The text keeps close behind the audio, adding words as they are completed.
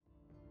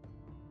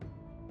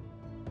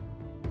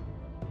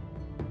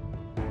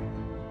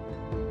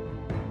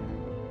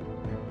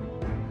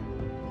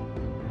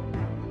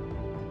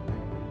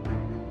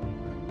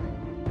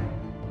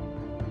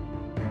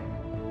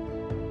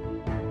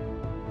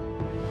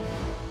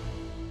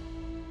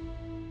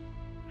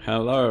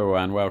Hello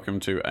and welcome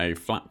to a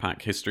Flat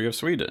Pack History of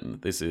Sweden.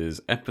 This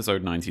is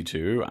episode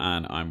 92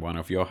 and I'm one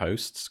of your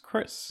hosts,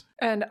 Chris.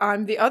 And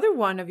I'm the other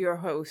one of your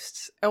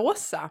hosts,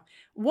 Åsa.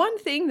 One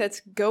thing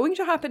that's going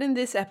to happen in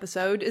this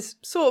episode is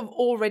sort of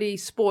already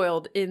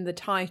spoiled in the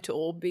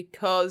title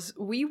because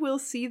we will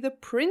see the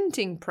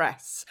printing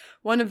press,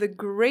 one of the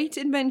great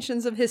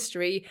inventions of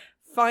history,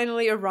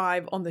 finally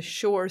arrive on the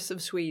shores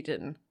of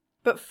Sweden.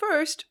 But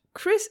first,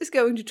 Chris is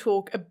going to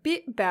talk a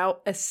bit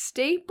about a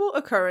staple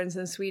occurrence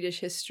in Swedish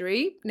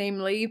history,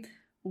 namely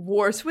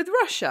wars with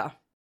Russia.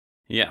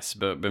 Yes,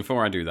 but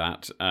before I do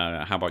that,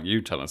 how about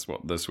you tell us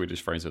what the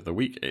Swedish phrase of the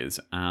week is?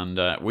 And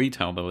we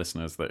tell the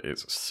listeners that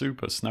it's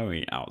super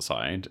snowy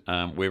outside.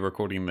 We're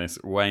recording this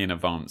way in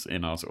advance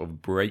in our sort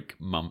of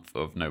break month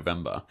of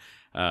November.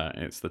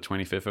 It's the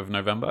 25th of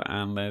November,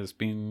 and there's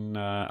been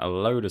a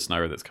load of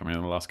snow that's come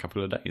in the last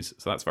couple of days,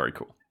 so that's very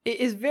cool. It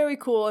is very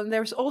cool, and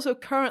there's also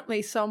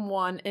currently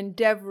someone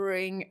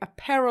endeavoring a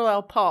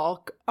parallel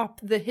park up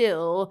the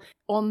hill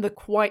on the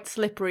quite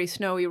slippery,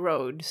 snowy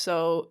road.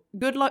 So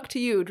good luck to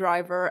you,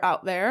 driver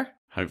out there.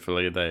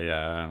 Hopefully they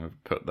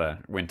put their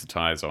winter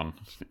tires on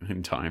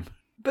in time.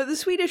 But the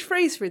Swedish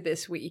phrase for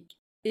this week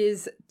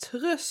is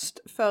tröst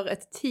för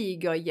ett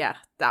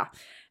tigerhjärta.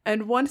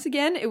 And once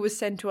again, it was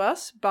sent to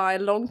us by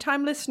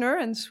long-time listener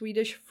and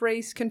Swedish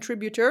phrase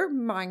contributor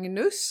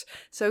Magnus.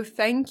 So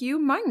thank you,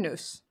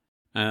 Magnus.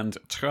 And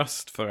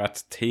tröst för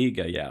ett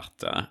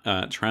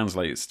tigerhjärta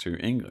translates to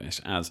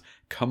English as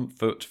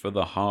comfort for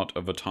the heart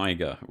of a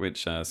tiger,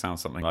 which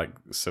sounds something like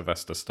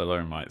Sylvester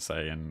Stallone might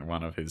say in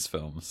one of his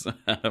films.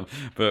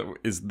 But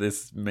is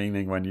this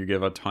meaning when you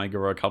give a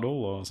tiger a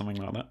cuddle or something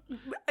like that?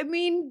 I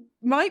mean,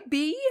 might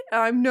be.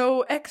 I'm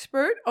no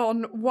expert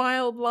on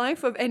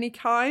wildlife of any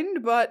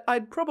kind, but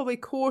I'd probably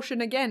caution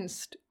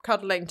against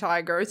cuddling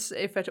tigers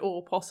if at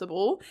all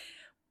possible.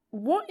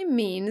 What it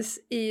means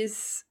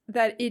is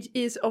that it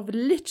is of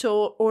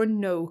little or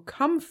no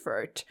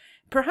comfort,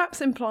 perhaps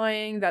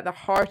implying that the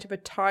heart of a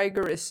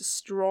tiger is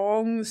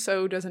strong,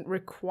 so doesn't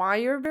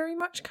require very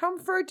much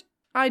comfort.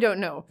 I don't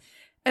know.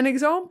 An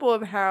example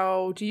of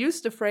how to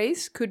use the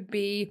phrase could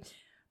be,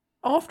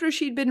 after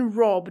she'd been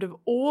robbed of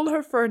all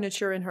her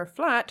furniture in her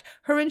flat,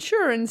 her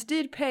insurance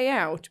did pay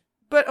out,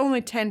 but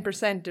only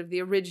 10% of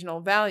the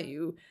original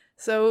value.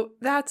 So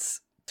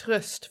that's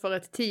tröst för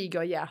ett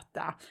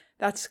tigerhjärta.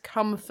 That's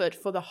comfort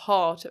for the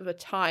heart of a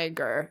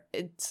tiger.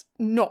 It's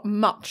not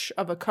much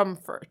of a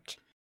comfort.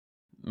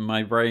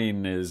 My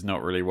brain is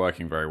not really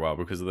working very well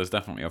because there's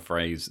definitely a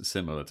phrase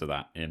similar to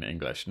that in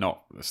English.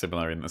 Not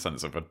similar in the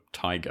sense of a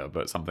tiger,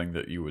 but something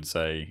that you would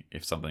say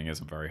if something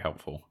isn't very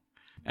helpful.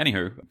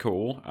 Anywho,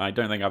 cool. I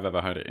don't think I've ever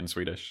heard it in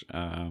Swedish,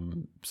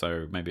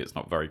 so maybe it's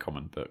not very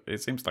common, but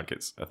it seems like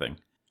it's a thing.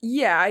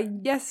 Yeah, I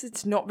guess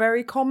it's not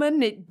very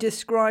common. It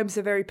describes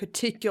a very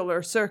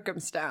particular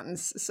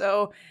circumstance,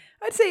 so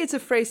I'd say it's a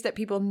phrase that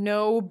people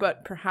know,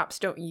 but perhaps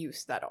don't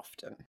use that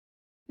often.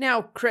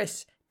 Now,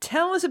 Chris,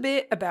 tell us a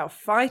bit about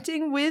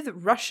fighting with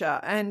Russia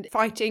and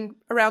fighting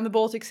around the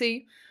Baltic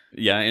Sea.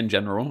 Yeah, in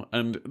general.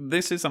 And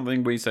this is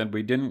something we said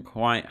we didn't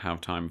quite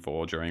have time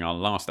for during our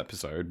last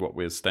episode, what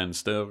with Sten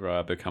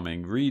Sture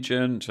becoming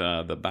regent,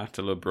 the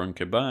Battle of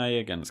Brunkeberg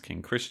against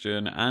King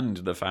Christian, and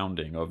the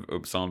founding of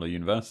Uppsala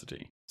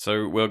University.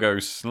 So we'll go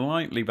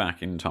slightly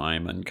back in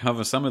time and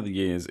cover some of the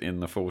years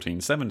in the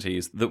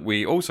 1470s that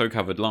we also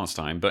covered last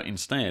time, but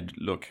instead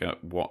look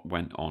at what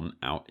went on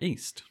out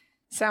east.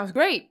 Sounds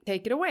great.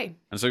 Take it away.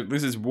 And so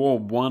this is War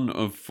 1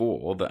 of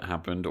 4 that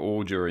happened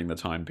all during the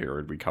time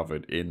period we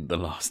covered in the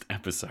last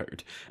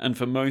episode. And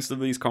for most of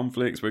these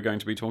conflicts, we're going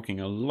to be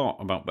talking a lot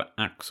about the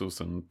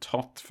Axelsson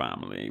Tott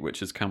family, which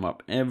has come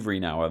up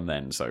every now and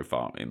then so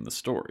far in the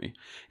story.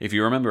 If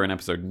you remember in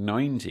episode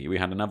 90, we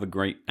had another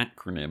great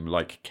acronym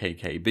like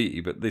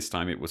KKB, but this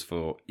time it was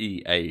for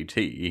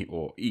EAT,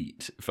 or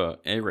EAT, for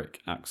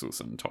Erik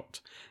Axelsson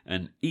Tott.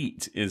 And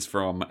EAT is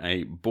from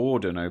a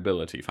border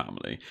nobility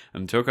family,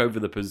 and took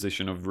over the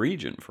position of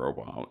regent for a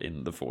while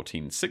in the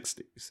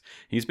 1460s.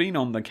 He's been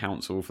on the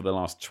council for the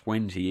last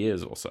 20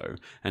 years or so,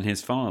 and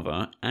his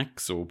father,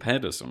 Axel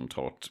Pedersen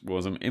Tott,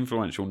 was an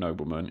influential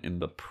nobleman in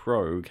the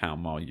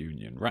pro-Kalmar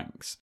Union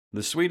ranks.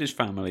 The Swedish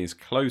family's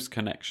close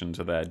connection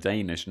to their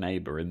Danish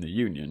neighbour in the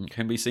Union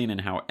can be seen in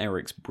how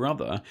Erik's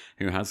brother,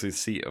 who has his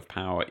seat of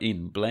power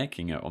in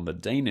Blekinge on the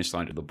Danish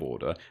side of the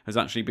border, has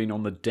actually been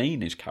on the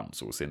Danish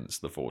council since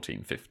the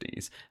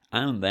 1450s,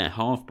 and their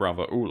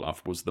half-brother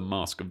Olaf was the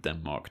Mask of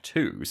Denmark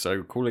too,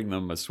 so calling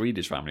them a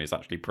Swedish family is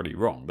actually pretty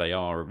wrong. They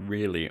are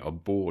really a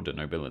border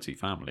nobility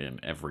family in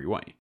every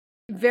way.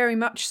 Very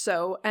much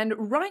so,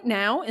 and right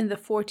now in the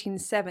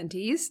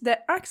 1470s, the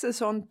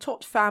Axelsson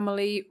Tott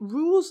family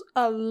rules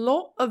a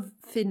lot of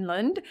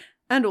Finland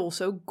and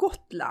also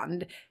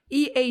Gotland.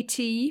 EAT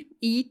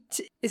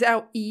is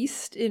out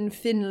east in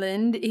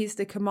Finland. He's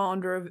the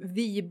commander of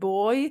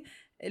Viborg.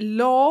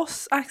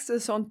 Lars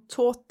Axelsson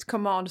Tott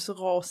commands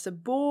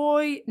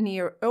Raseborg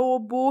near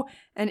Åbo,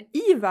 and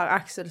Ivar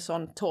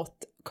Axelsson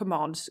Tott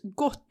commands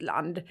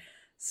Gotland.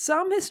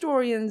 Some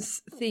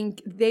historians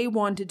think they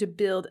wanted to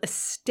build a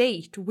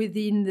state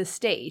within the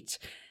state,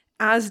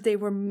 as they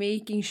were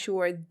making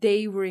sure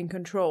they were in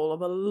control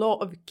of a lot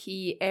of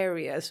key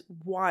areas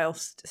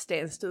whilst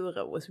Sten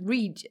Sture was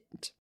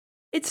regent.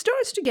 It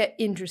starts to get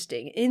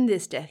interesting in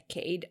this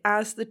decade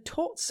as the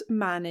Tots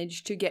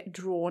manage to get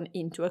drawn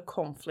into a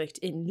conflict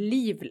in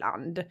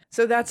Livland.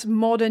 So that's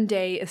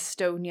modern-day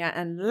Estonia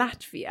and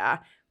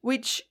Latvia,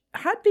 which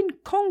had been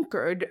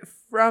conquered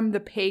from the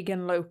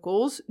pagan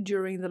locals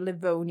during the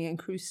Livonian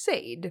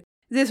Crusade.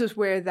 This was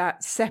where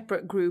that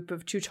separate group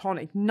of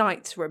Teutonic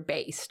knights were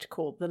based,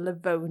 called the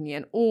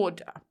Livonian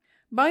Order.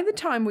 By the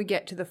time we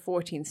get to the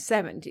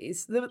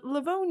 1470s, the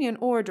Livonian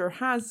Order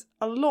has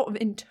a lot of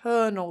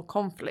internal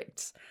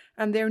conflicts,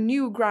 and their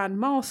new Grand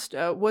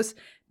Master was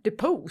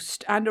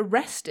deposed and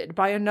arrested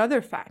by another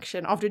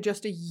faction after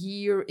just a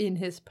year in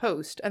his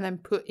post and then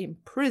put in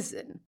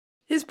prison.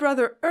 His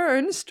brother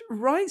Ernst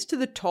writes to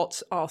the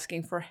Tots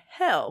asking for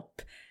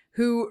help,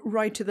 who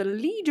write to the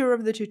leader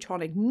of the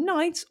Teutonic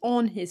Knights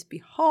on his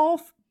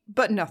behalf,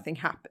 but nothing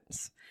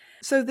happens.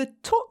 So the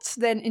Tots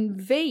then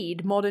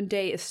invade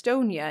modern-day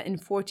Estonia in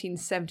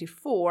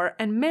 1474,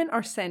 and men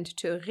are sent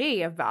to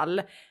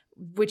Reval,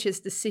 which is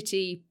the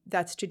city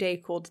that's today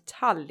called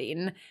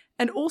Tallinn,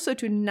 and also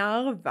to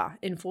Narva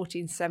in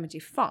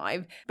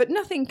 1475. But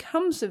nothing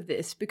comes of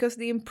this because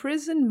the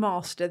imprisoned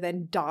master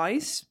then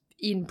dies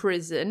in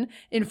prison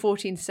in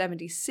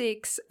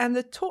 1476, and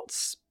the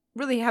Tots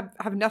really have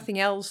nothing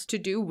else to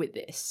do with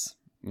this.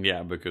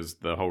 Yeah, because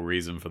the whole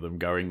reason for them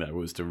going there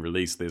was to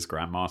release this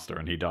Grand Master,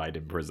 and he died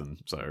in prison.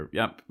 So,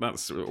 yep,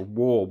 that's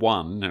War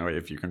 1, or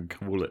if you can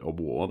call it a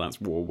war,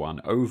 that's War 1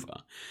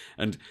 over.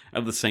 And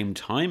at the same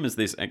time as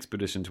this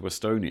expedition to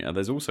Estonia,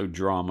 there's also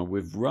drama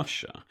with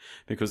Russia,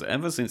 because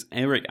ever since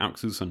Erik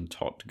Axelsson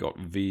Tott got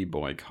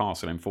Viborg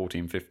Castle in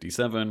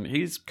 1457,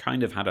 he's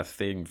kind of had a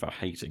thing for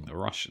hating the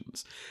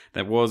Russians.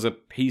 There was a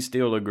peace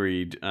deal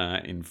agreed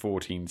in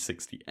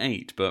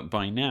 1468, but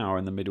by now,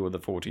 in the middle of the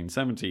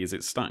 1470s,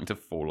 it's starting to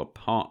fall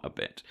apart a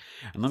bit.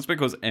 And that's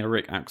because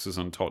Erik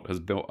Axelsson Tott has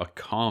built a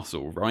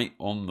castle right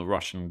on the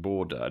Russian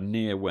border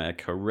near where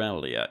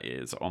Karelia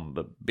is, on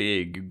the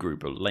big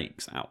group of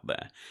lakes out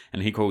there.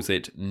 And he calls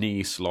it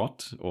Ny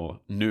Slot, or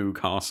New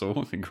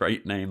Castle, a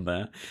great name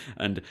there.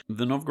 And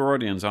the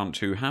Novgorodians aren't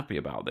too happy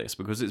about this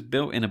because it's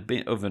built in a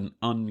bit of an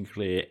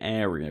unclear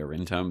area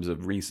in terms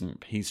of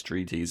recent peace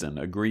treaties and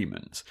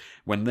agreements.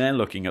 When they're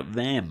looking at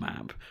their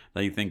map,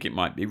 they think it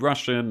might be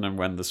Russian, and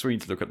when the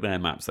Swedes look at their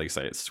maps, they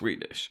say it's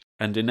Swedish.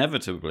 And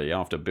inevitably,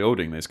 after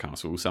building this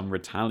castle, some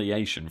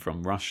retaliation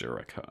from Russia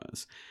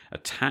occurs. A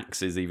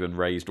tax is even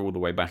raised all the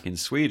way back in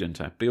Sweden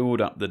to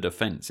build up the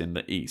defence in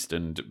the east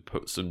and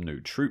put some new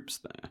troops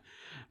there.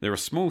 There are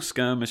small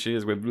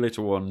skirmishes with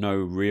little or no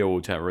real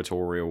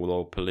territorial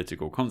or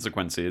political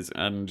consequences,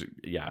 and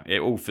yeah, it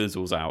all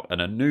fizzles out,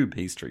 and a new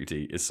peace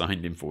treaty is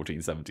signed in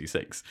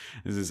 1476.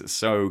 This is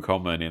so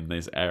common in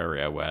this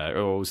area where,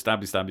 oh,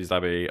 stabby, stabby,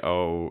 stabby,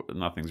 oh,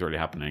 nothing's really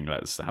happening,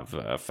 let's have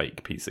a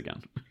fake peace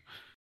again.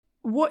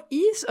 What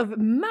is of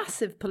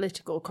massive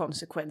political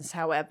consequence,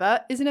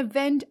 however, is an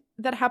event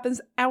that happens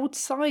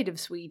outside of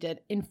Sweden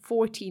in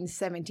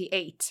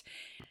 1478.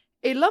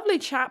 A lovely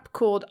chap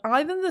called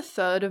Ivan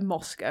III of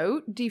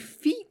Moscow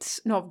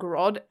defeats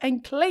Novgorod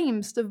and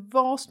claims the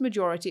vast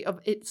majority of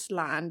its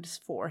lands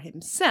for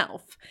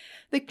himself.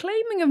 The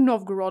claiming of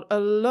Novgorod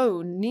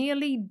alone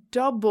nearly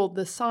doubled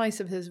the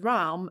size of his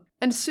realm,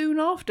 and soon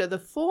after the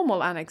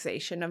formal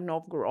annexation of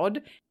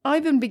Novgorod,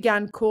 Ivan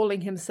began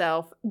calling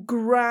himself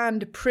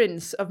Grand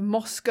Prince of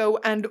Moscow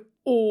and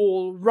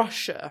all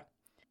Russia.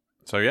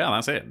 So yeah,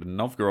 that's it.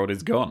 Novgorod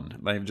is gone.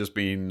 They've just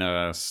been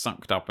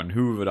sucked up and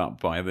hoovered up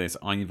by this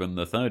Ivan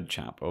III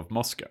chap of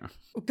Moscow.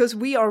 Because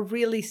we are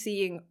really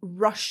seeing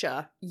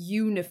Russia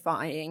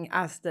unifying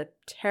as the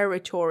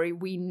territory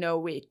we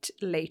know it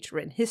later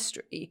in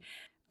history.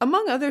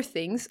 Among other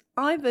things,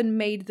 Ivan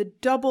made the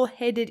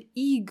double-headed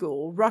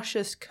eagle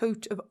Russia's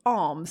coat of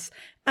arms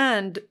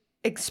and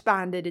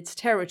expanded its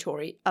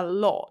territory a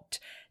lot.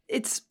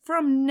 It's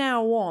from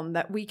now on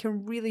that we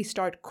can really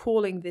start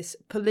calling this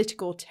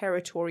political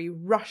territory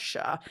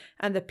Russia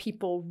and the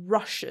people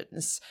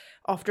Russians,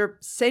 after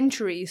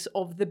centuries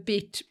of the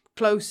bit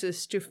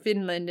closest to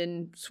Finland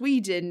and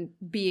Sweden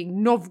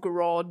being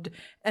Novgorod,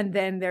 and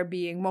then there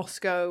being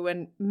Moscow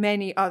and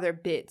many other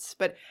bits.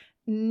 But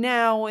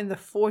now in the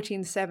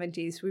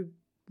 1470s, we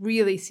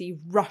really see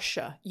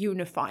Russia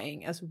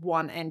unifying as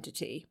one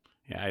entity.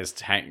 Yeah, it's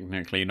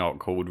technically not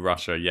called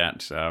Russia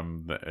yet,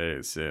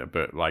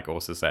 but like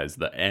also says,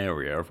 the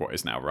area of what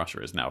is now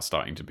Russia is now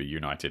starting to be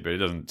united, but it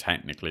doesn't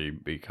technically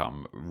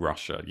become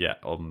Russia yet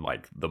on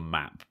like the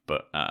map,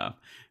 but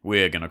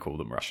we're going to call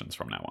them Russians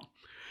from now on.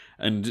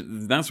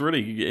 And that's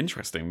really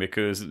interesting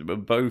because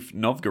both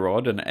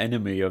Novgorod, an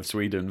enemy of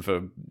Sweden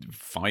for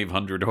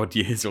 500 odd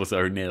years or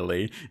so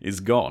nearly, is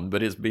gone,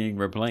 but it's being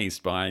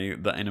replaced by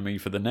the enemy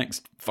for the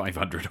next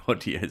 500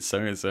 odd years.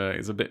 So it's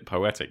a bit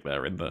poetic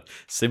there in the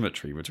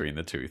symmetry between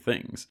the two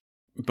things.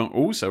 But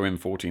also in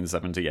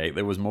 1478,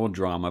 there was more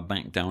drama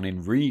back down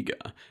in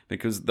Riga,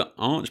 because the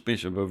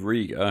Archbishop of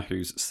Riga,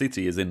 whose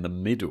city is in the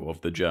middle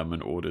of the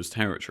German Order's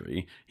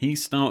territory, he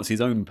starts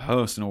his own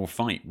personal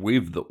fight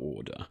with the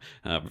Order,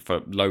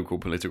 for local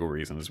political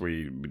reasons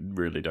we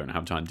really don't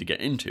have time to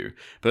get into.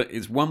 But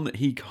it's one that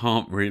he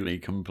can't really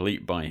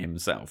complete by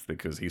himself,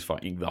 because he's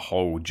fighting the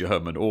whole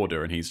German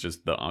Order, and he's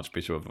just the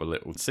Archbishop of a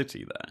little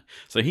city there.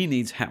 So he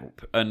needs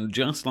help, and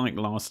just like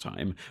last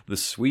time, the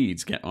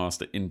Swedes get asked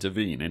to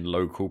intervene in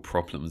local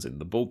problems in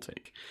the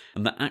Baltic.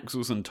 And the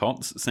Axels and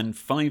Tots send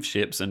 5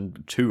 ships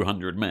and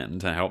 200 men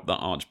to help the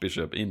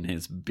Archbishop in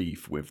his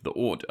beef with the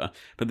Order,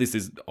 but this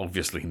is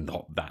obviously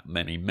not that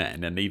many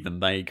men, and even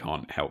they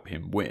can't help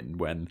him win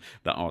when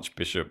the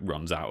Archbishop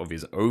runs out of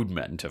his own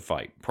men to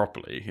fight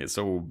properly. It's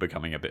all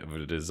becoming a bit of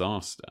a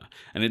disaster.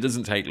 And it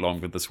doesn't take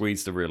long for the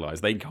Swedes to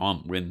realise they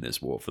can't win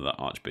this war for the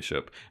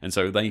Archbishop, and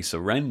so they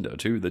surrender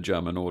to the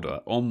German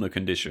Order on the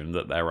condition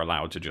that they're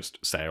allowed to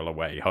just sail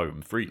away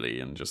home freely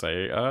and just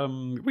say,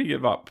 we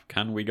give up.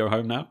 Can we go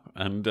home now?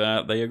 And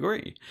they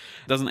agree.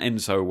 It doesn't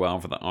end so well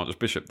for the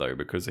Archbishop, though,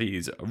 because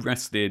he's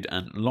arrested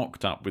and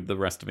locked up with the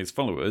rest of his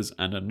followers,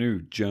 and a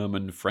new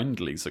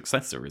German-friendly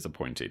successor is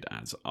appointed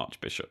as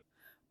Archbishop.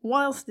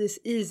 Whilst this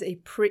is a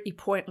pretty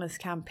pointless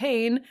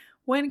campaign,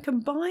 when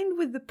combined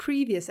with the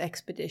previous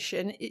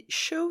expedition, it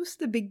shows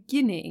the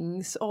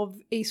beginnings of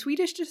a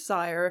Swedish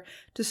desire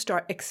to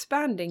start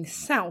expanding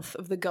south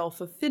of the Gulf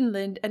of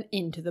Finland and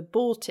into the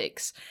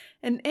Baltics,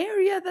 an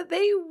area that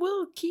they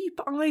will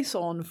keep eyes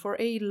on for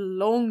a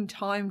long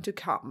time to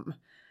come.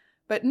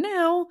 But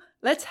now,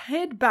 let's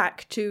head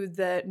back to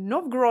the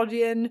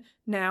Novgorodian,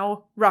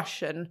 now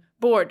Russian,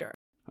 border.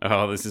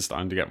 Oh, this is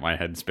starting to get my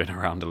head spin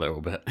around a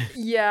little bit.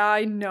 Yeah,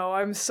 I know,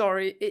 I'm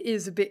sorry, it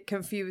is a bit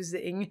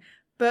confusing.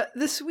 But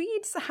the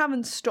Swedes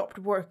haven't stopped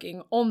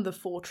working on the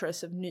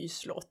fortress of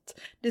Nyslott,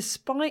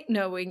 despite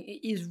knowing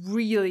it is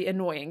really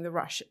annoying the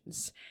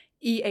Russians.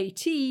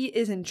 EAT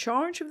is in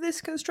charge of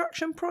this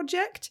construction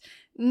project.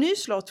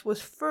 Nyslott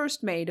was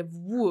first made of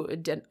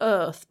wood and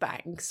earth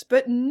banks,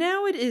 but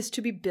now it is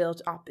to be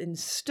built up in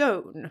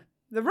stone.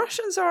 The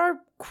Russians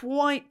are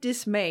quite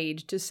dismayed,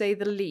 to say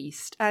the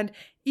least, and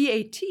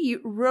EAT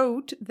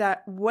wrote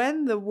that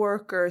when the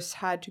workers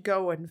had to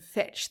go and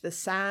fetch the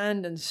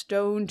sand and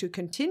stone to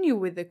continue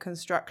with the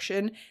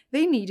construction,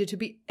 they needed to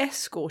be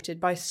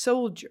escorted by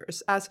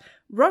soldiers, as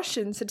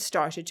Russians had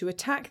started to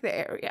attack the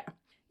area.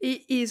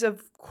 It is,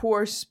 of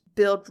course,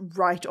 built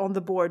right on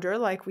the border,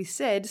 like we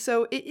said,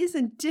 so it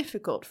isn't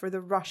difficult for the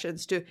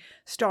Russians to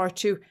start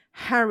to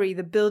harry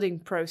the building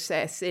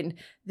process in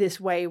this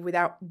way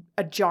without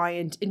a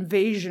giant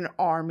invasion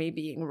army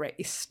being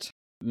raised.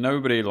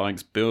 Nobody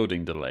likes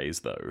building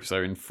delays, though,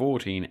 so in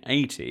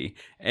 1480,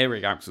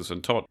 Erik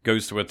Axelsson Tott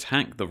goes to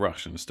attack the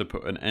Russians to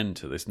put an end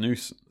to this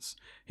nuisance.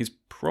 He's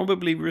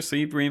probably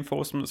received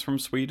reinforcements from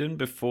Sweden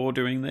before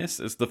doing this,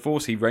 as the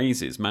force he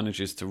raises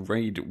manages to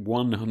raid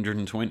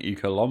 120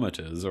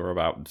 kilometers, or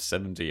about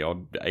 70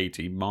 or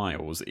 80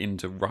 miles,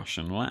 into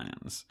Russian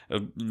lands.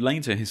 A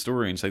later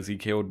historian says he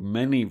killed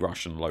many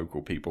Russian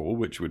local people,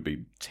 which would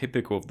be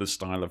typical of the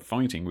style of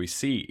fighting we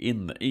see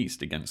in the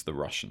east against the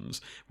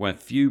Russians, where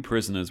few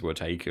prisoners were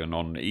taken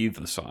on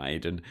either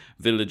side, and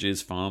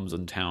villages, farms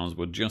and towns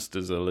were just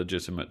as a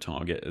legitimate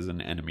target as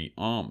an enemy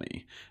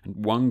army.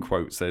 And one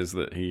quote says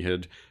that he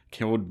had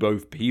killed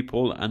both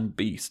people and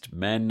beast,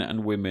 men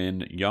and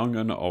women, young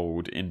and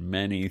old, in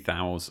many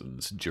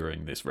thousands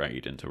during this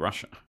raid into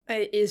Russia.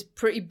 It is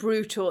pretty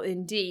brutal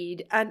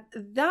indeed, and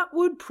that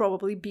would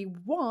probably be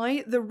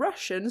why the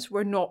Russians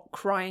were not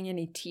crying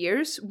any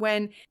tears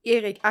when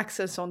Erik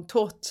Axelsson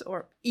Tott,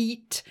 or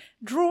Eat,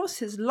 draws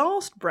his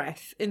last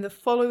breath in the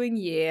following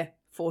year,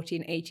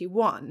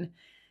 1481.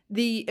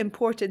 The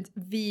important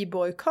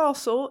Viborg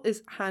castle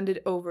is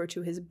handed over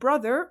to his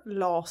brother,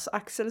 Lars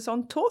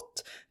Axelsson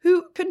Tott,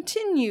 who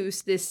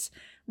continues this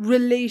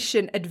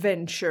relation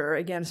adventure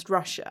against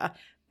Russia.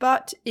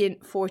 But in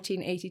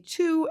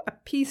 1482, a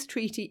peace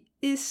treaty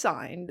is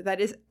signed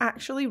that is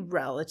actually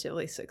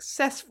relatively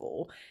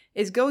successful.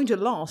 It's going to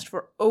last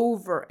for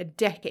over a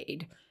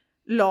decade.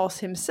 Lars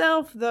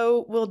himself,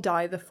 though, will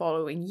die the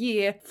following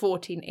year,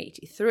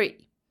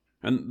 1483.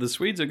 And the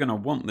Swedes are going to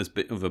want this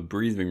bit of a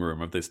breathing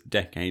room of this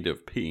decade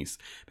of peace,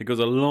 because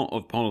a lot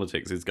of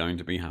politics is going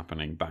to be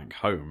happening back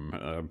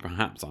home,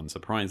 perhaps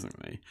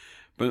unsurprisingly.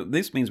 But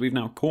this means we've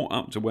now caught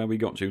up to where we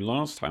got to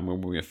last time when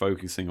we were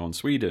focusing on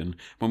Sweden,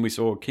 when we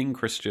saw King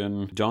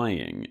Christian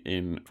dying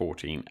in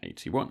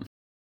 1481.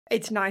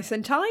 It's nice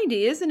and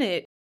tidy, isn't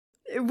it?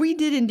 We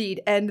did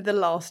indeed end the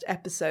last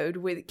episode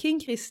with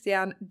King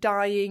Christian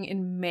dying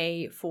in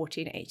May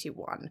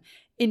 1481.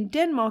 In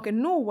Denmark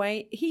and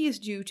Norway, he is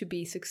due to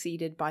be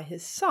succeeded by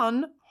his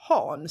son,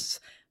 Hans.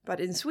 But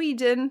in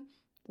Sweden,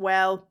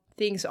 well,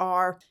 things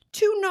are,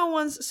 to no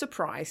one's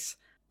surprise,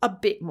 a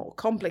bit more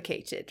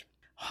complicated.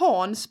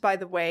 Hans, by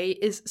the way,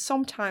 is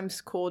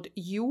sometimes called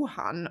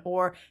Johan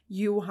or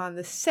Johan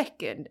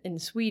II in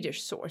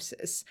Swedish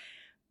sources.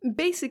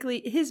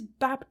 Basically, he's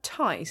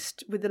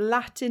baptized with the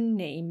Latin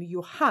name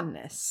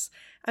Johannes,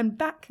 And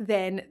back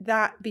then,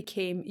 that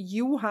became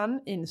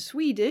Johan in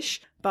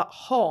Swedish, but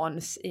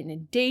Hans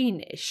in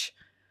Danish.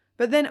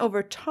 But then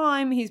over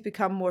time, he's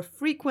become more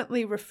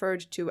frequently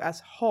referred to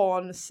as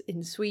Hans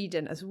in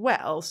Sweden as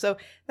well. So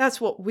that's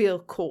what we'll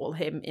call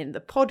him in the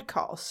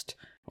podcast.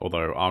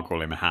 Although I'll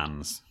call him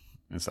Hans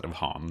instead of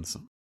Hans.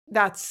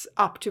 That's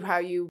up to how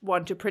you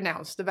want to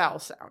pronounce the vowel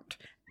sound.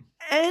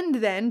 And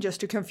then, just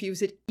to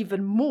confuse it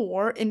even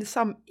more, in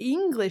some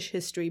English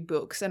history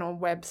books and on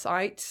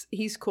websites,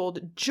 he's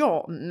called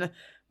John.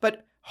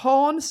 But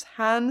Hans,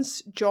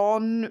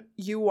 John,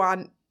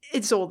 Johan,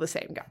 it's all the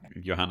same guy.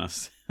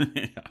 Johannes.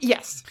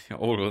 Yes.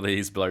 All of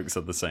these blokes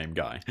are the same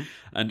guy.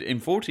 And in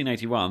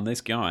 1481,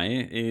 this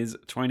guy is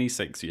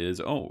 26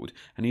 years old,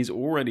 and he's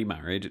already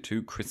married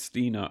to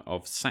Christina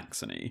of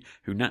Saxony,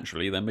 who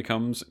naturally then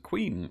becomes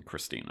Queen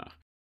Christina.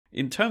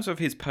 In terms of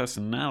his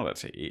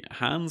personality,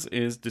 Hans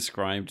is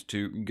described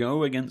to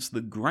go against the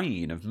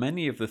grain of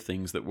many of the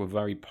things that were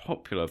very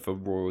popular for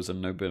royals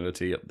and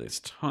nobility at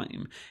this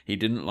time. He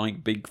didn't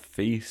like big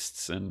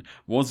feasts and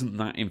wasn't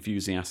that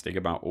enthusiastic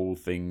about all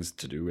things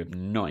to do with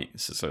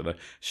knights, so the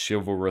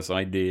chivalrous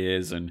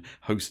ideas and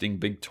hosting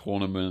big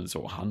tournaments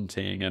or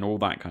hunting and all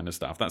that kind of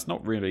stuff. That's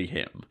not really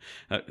him.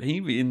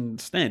 He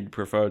instead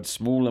preferred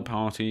smaller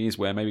parties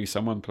where maybe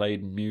someone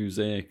played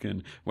music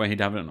and where he'd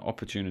have an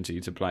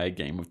opportunity to play a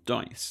game of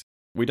dice.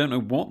 We don't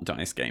know what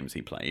dice games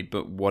he played,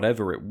 but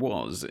whatever it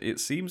was, it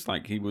seems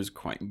like he was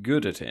quite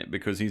good at it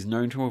because he's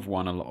known to have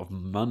won a lot of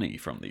money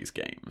from these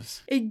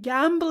games. A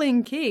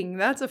gambling king,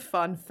 that's a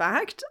fun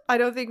fact. I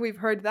don't think we've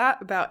heard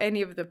that about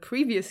any of the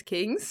previous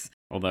kings.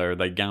 Although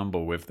they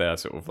gamble with their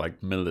sort of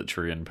like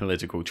military and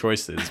political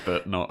choices,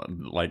 but not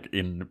like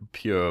in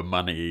pure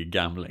money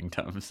gambling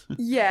terms.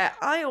 Yeah,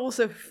 I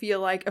also feel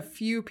like a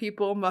few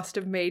people must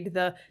have made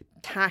the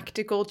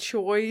tactical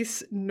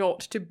choice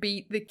not to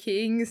beat the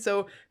king,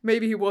 so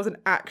maybe he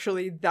wasn't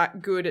actually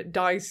that good at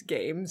dice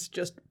games,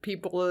 just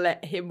people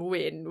let him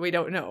win, we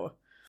don't know.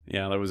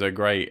 Yeah, there was a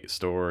great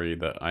story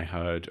that I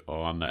heard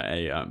on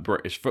a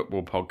British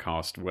football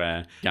podcast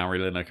where Gary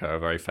Lineker, a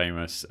very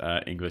famous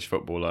English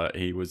footballer,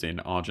 he was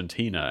in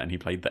Argentina and he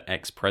played the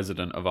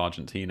ex-president of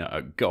Argentina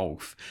at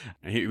golf.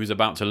 He was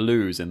about to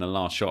lose in the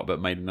last shot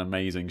but made an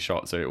amazing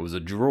shot, so it was a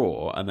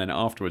draw. And then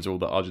afterwards, all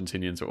the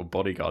Argentinian sort of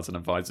bodyguards and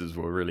advisors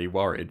were really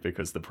worried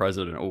because the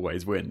president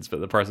always wins.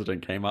 But the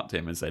president came up to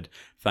him and said,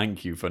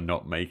 "Thank you for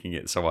not making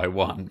it so I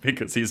won,"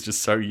 because he's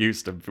just so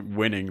used to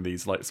winning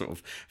these like sort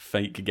of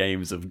fake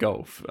games of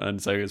golf.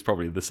 And so it's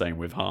probably the same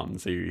with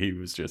Hans. He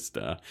was just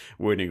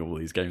winning all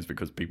these games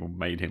because people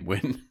made him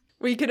win.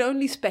 We can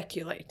only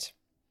speculate.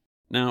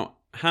 Now,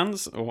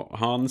 Hans,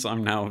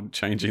 I'm now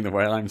changing the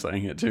way I'm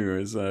saying it too,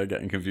 is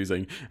getting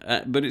confusing.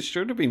 But it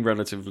should have been a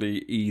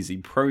relatively easy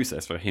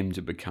process for him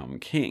to become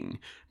king.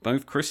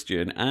 Both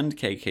Christian and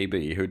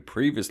KKB, who had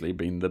previously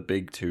been the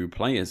big two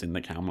players in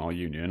the Kalmar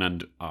Union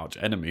and arch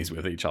enemies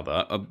with each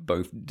other, are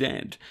both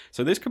dead.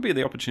 So this could be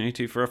the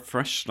opportunity for a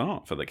fresh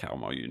start for the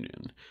Kalmar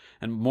Union.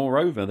 And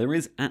moreover, there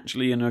is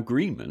actually an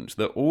agreement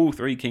that all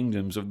three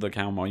kingdoms of the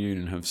Kalmar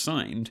Union have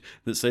signed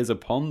that says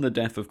upon the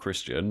death of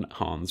Christian,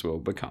 Hans will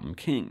become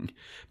king.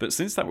 But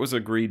since that was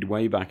agreed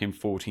way back in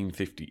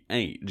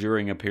 1458,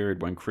 during a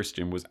period when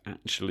Christian was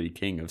actually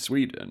king of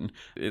Sweden,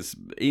 it's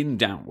in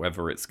doubt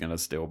whether it's going to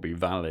still be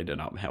valid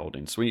and upheld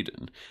in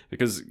Sweden.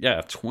 Because,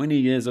 20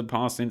 years have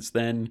passed since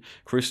then,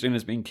 Christian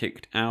has been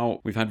kicked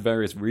out, we've had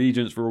various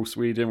regents rule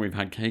Sweden, we've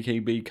had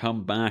KKB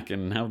come back,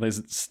 and now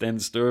there's Sten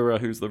Sture,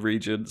 who's the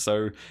regent,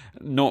 so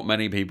not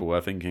many people are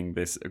thinking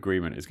this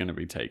agreement is going to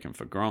be taken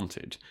for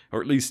granted.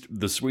 Or at least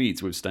the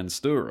Swedes with Sten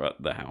Sture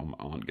at the helm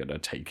aren't going to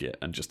take it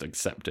and just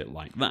accept it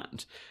like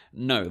that.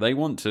 No, they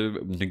want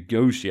to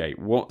negotiate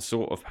what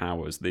sort of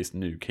powers this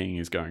new king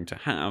is going to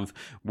have,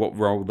 what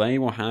role they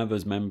will have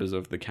as members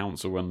of the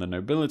council and the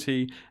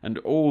nobility, and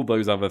all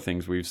those other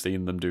things we've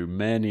seen them do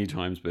many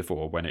times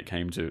before when it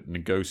came to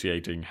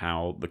negotiating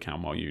how the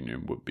Kalmar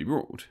Union would be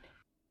ruled.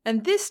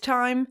 And this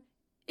time,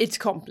 it's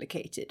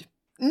complicated.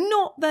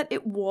 Not that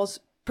it was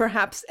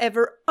perhaps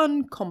ever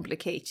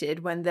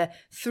uncomplicated when the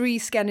three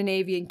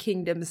Scandinavian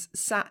kingdoms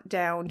sat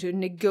down to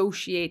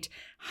negotiate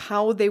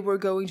how they were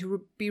going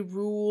to be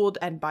ruled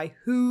and by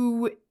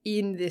who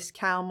in this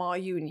Kalmar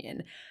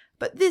Union.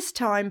 But this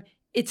time,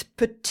 it's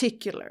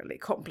particularly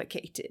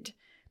complicated.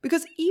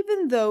 Because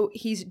even though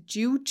he's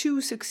due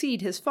to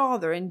succeed his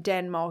father in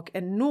Denmark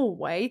and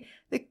Norway,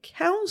 the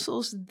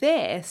councils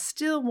there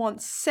still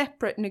want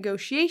separate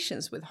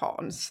negotiations with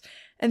Hans.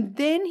 And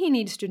then he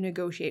needs to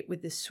negotiate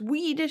with the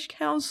Swedish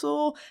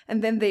council,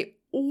 and then they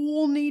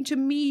all need to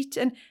meet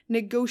and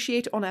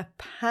negotiate on a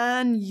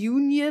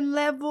pan-union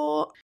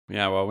level.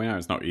 Yeah, well, we know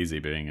it's not easy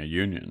being a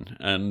union,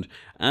 and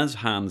as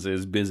Hans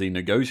is busy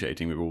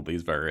negotiating with all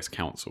these various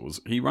councils,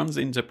 he runs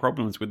into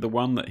problems with the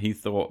one that he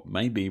thought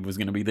maybe was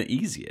going to be the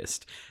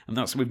easiest, and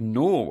that's with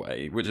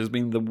Norway, which has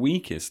been the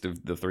weakest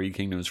of the three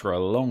kingdoms for a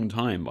long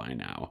time by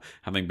now,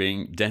 having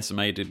been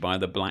decimated by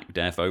the Black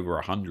Death over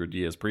 100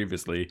 years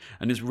previously,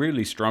 and has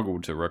really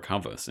struggled to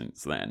recover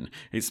since then.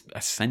 It's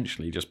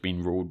essentially just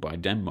been ruled by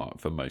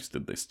Denmark for most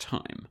of this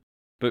time.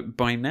 But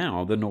by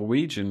now, the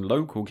Norwegian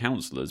local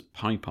councillors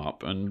pipe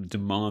up and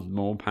demand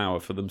more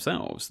power for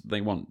themselves. They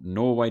want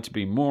Norway to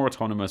be more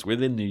autonomous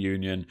within the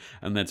Union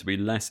and there to be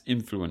less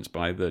influenced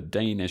by the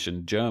Danish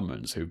and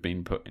Germans who've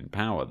been put in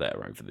power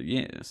there over the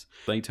years.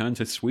 They turn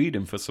to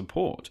Sweden for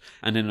support,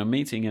 and in a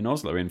meeting in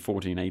Oslo in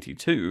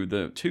 1482,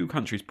 the two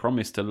countries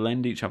promised to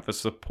lend each other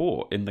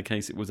support in the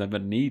case it was ever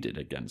needed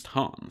against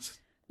Hans.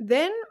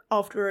 Then,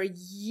 after a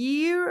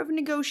year of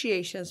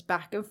negotiations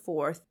back and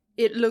forth,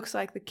 it looks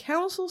like the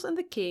councils and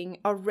the king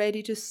are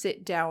ready to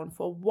sit down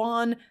for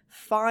one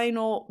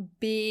final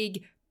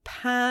big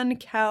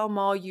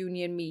pan-Kalmar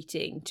Union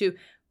meeting to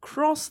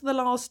cross the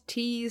last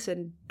T's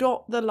and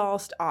dot the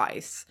last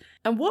I's.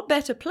 And what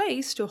better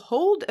place to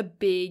hold a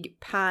big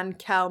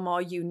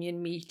pan-Kalmar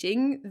Union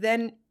meeting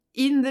than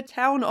in the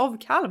town of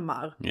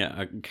Kalmar?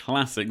 Yeah, a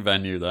classic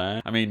venue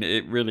there. I mean,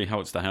 it really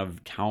helps to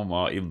have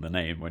Kalmar in the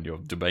name when you're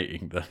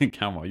debating the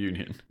Kalmar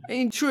Union.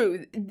 In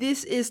truth,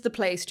 this is the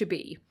place to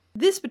be.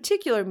 This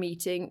particular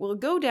meeting will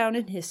go down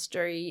in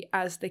history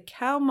as the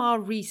Kalmar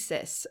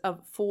Recess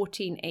of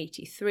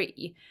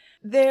 1483.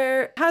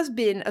 There has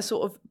been a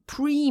sort of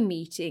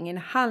pre-meeting in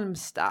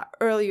Halmstad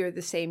earlier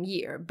the same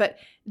year, but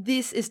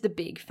this is the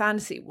big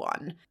fancy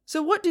one.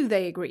 So what do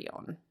they agree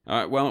on?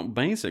 Well,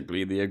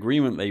 basically, the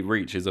agreement they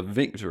reach is a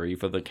victory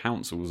for the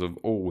councils of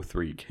all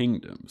three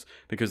kingdoms,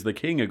 because the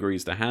king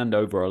agrees to hand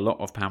over a lot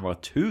of power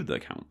to the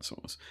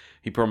councils.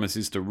 He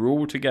promises to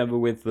rule together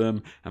with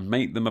them and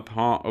make them a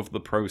part of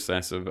the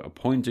process of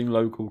appointing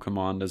local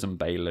commanders and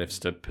bailiffs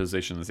to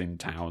positions in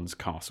towns,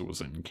 castles,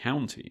 and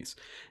counties.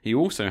 He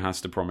also has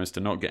to promise to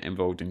not get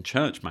involved in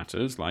church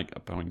matters like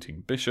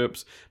appointing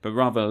bishops, but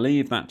rather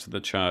leave that to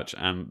the church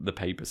and the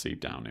papacy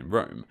down in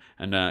Rome.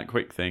 And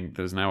quick thing,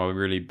 there's now a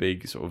really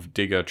big sort of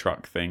digger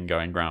truck thing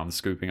going around,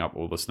 scooping up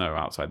all the snow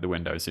outside the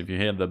window. So if you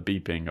hear the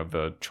beeping of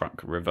the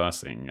truck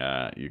reversing,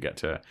 you get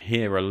to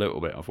hear a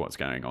little bit of what's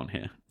going on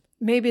here.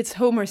 Maybe it's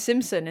Homer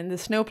Simpson in The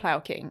Snowplow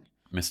King.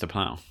 Mr.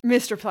 Plow.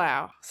 Mr.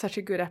 Plow. Such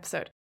a good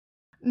episode.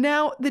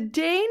 Now, the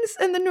Danes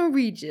and the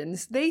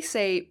Norwegians, they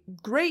say,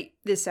 great,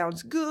 this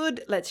sounds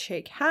good, let's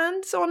shake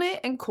hands on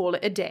it and call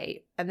it a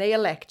day. And they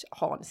elect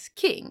Hans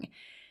king.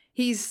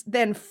 He's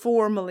then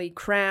formally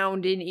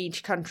crowned in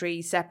each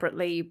country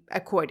separately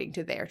according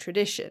to their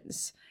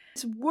traditions.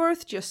 It's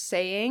worth just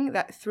saying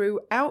that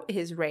throughout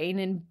his reign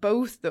in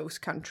both those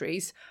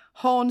countries,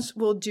 Hans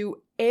will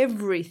do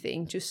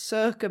everything to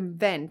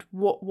circumvent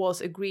what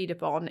was agreed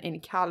upon in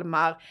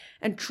Kalmar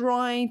and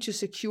trying to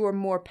secure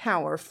more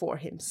power for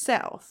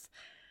himself.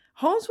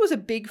 Hans was a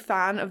big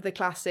fan of the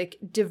classic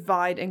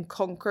divide and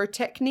conquer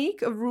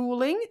technique of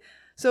ruling,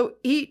 so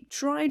he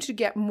tried to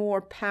get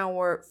more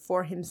power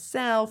for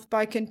himself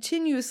by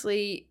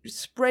continuously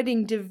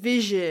spreading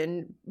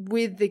division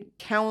with the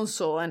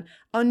council and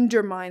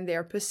undermine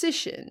their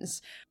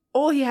positions.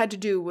 All he had to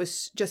do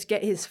was just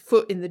get his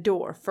foot in the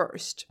door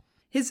first.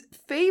 His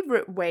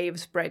favorite way of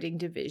spreading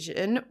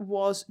division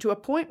was to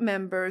appoint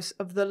members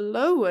of the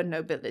lower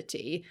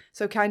nobility,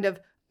 so kind of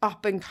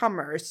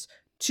up-and-comers,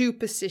 to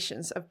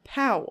positions of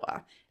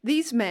power.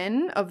 These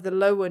men of the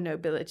lower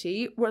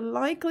nobility were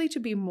likely to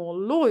be more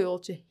loyal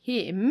to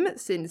him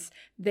since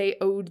they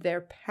owed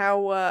their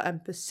power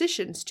and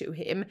positions to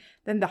him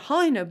than the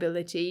high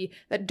nobility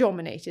that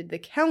dominated the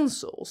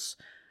councils.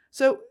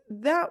 So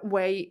that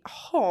way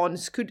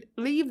Hans could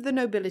leave the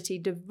nobility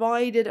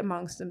divided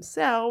amongst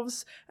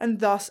themselves and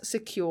thus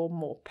secure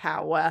more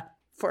power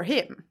for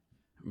him.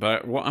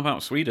 But what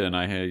about Sweden,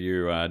 I hear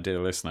you, dear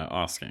listener,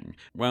 asking?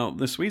 Well,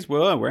 the Swedes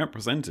were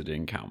represented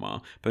in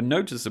Kalmar, but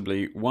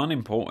noticeably one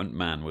important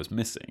man was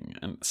missing,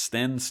 and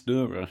Sten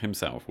Sture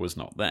himself was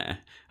not there.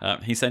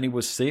 He said he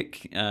was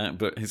sick,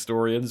 but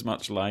historians,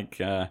 much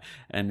like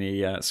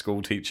any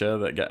school teacher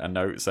that get a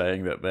note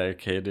saying that their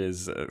kid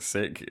is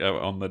sick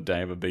on the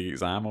day of a big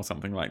exam or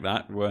something like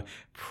that, were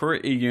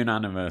pretty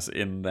unanimous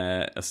in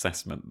their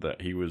assessment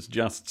that he was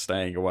just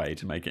staying away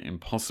to make it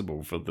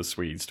impossible for the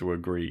Swedes to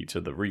agree to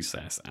the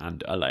recess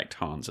and elect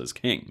Hans as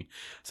king.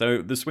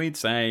 So the Swedes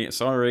say,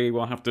 sorry,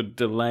 we'll have to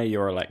delay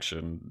your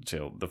election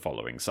till the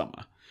following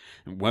summer.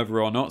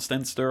 Whether or not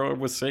Sten Sture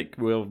was sick,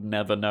 we'll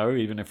never know,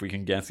 even if we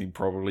can guess he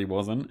probably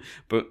wasn't.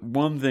 But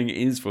one thing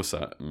is for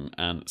certain,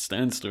 and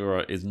Sten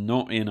Sture is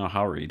not in a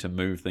hurry to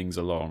move things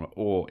along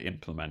or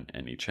implement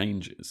any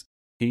changes.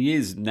 He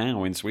is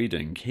now in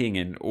Sweden king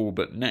in all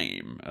but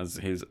name, as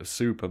his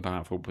super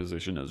powerful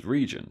position as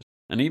regent.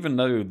 And even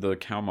though the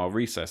Kalmar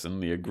recess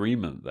and the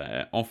agreement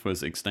there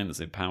offers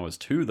extensive powers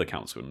to the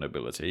council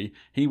nobility,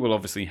 he will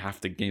obviously have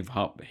to give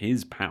up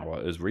his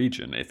power as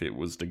regent if it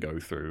was to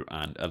go through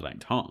and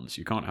elect Hans.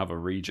 You can't have a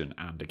regent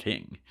and a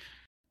king.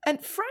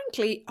 And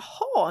frankly,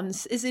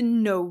 Hans is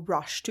in no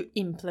rush to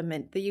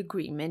implement the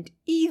agreement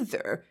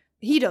either.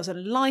 He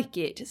doesn't like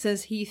it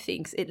since he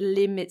thinks it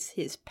limits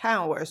his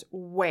powers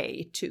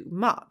way too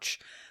much.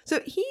 So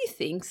he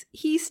thinks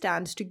he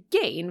stands to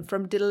gain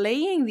from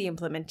delaying the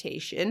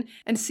implementation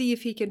and see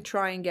if he can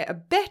try and get a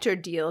better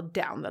deal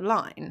down the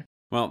line.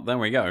 Well, there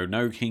we go.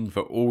 No king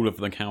for all of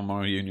the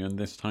Kalmar Union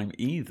this time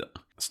either.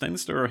 Sten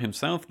Sture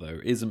himself, though,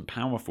 isn't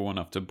powerful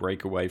enough to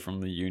break away from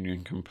the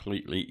Union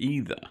completely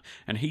either,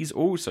 and he's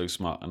also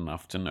smart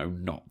enough to know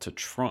not to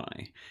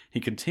try. He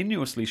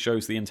continuously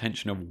shows the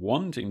intention of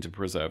wanting to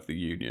preserve the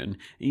Union,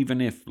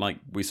 even if, like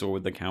we saw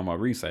with the Kalmar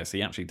Recess,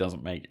 he actually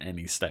doesn't make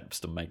any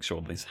steps to make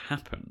sure this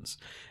happens.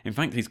 In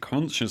fact, he's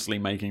consciously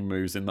making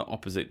moves in the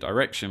opposite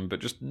direction, but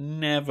just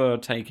never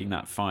taking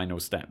that final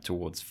step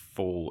towards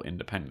full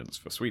independence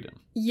for Sweden.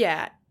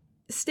 Yeah.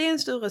 Sten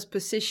Sture's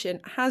position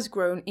has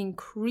grown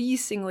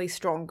increasingly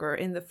stronger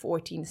in the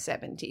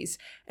 1470s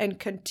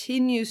and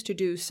continues to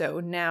do so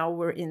now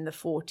we're in the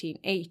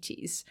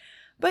 1480s.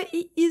 But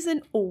it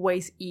isn't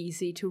always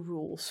easy to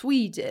rule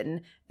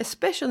Sweden,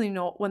 especially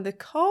not when the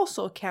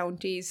castle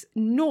counties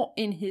not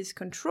in his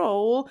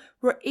control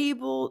were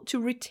able to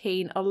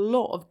retain a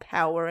lot of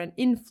power and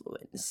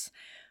influence.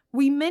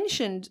 We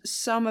mentioned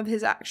some of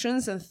his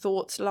actions and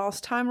thoughts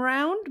last time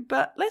round,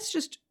 but let's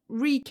just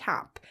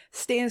recap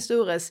Sten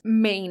Sture's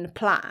main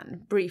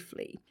plan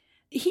briefly.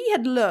 He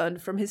had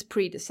learned from his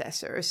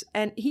predecessors,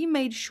 and he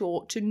made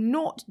sure to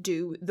not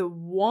do the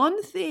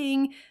one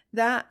thing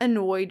that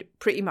annoyed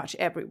pretty much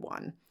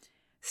everyone.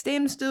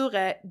 Sten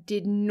Sture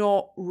did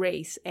not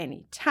raise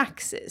any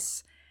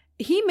taxes.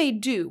 He made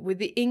do with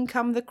the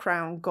income the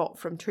crown got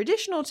from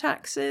traditional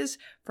taxes,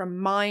 from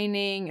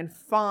mining and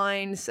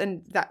fines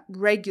and that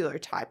regular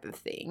type of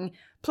thing,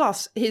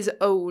 plus his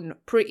own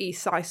pretty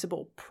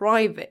sizable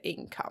private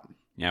income.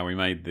 Yeah, we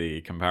made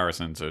the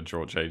comparison to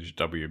George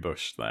H.W.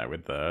 Bush there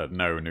with the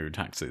no new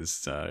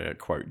taxes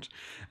quote.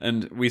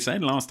 And we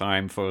said last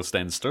time for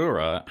Sten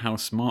Sture how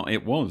smart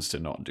it was to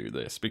not do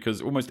this,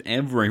 because almost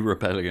every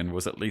rebellion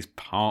was at least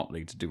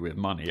partly to do with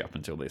money up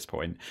until this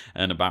point,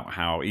 and about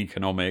how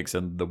economics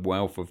and the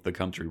wealth of the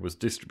country was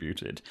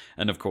distributed.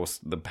 And of course,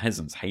 the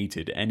peasants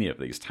hated any of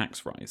these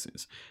tax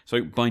rises.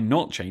 So by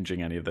not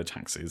changing any of the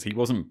taxes, he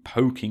wasn't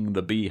poking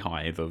the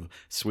beehive of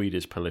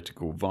Swedish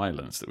political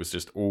violence that was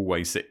just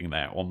always sitting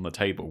there on the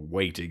table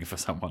waiting for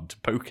someone to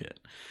poke it.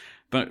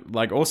 But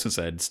like Orson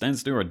said, Sten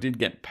Sture did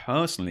get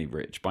personally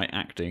rich by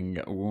acting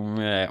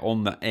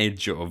on the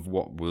edge of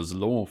what was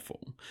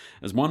lawful.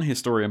 As one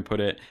historian put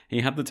it,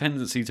 he had the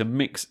tendency to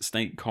mix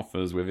state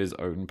coffers with his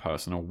own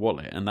personal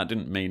wallet, and that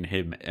didn't mean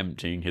him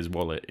emptying his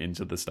wallet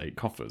into the state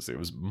coffers. It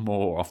was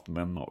more often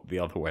than not the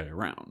other way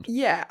around.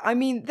 Yeah, I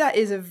mean, that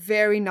is a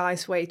very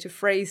nice way to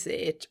phrase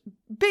it.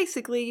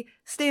 Basically,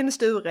 Sten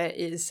Sture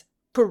is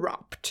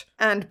corrupt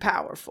and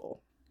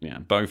powerful. Yeah,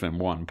 both in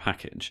one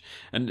package.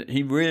 And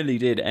he really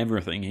did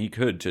everything he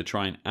could to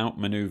try and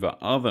outmaneuver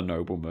other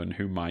noblemen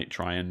who might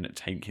try and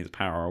take his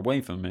power away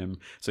from him,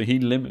 so he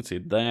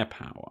limited their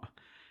power.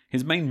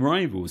 His main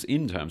rivals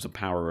in terms of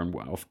power and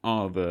wealth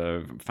are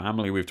the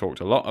family we've talked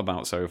a lot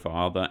about so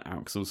far, the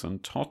Axelsson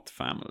Tott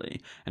family.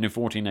 And in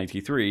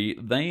 1483,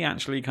 they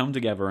actually come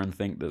together and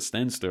think that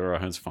Sten Sture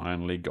has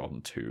finally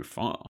gone too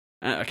far.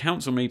 At a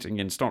council meeting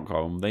in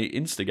Stockholm, they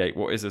instigate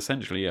what is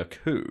essentially a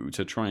coup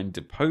to try and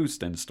depose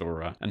Sten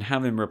Sture and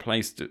have him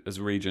replaced as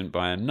regent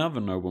by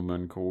another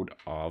nobleman called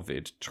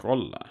Arvid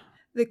Trolle.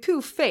 The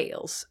coup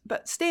fails,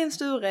 but Sten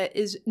Sture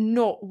is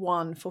not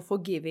one for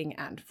forgiving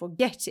and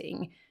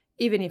forgetting,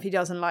 even if he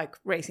doesn't like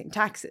raising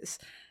taxes.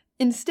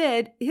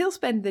 Instead, he'll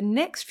spend the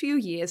next few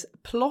years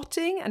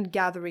plotting and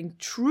gathering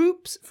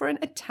troops for an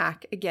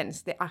attack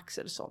against the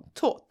Axelsson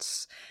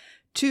Tots.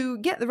 To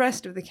get the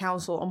rest of the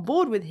council on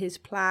board with his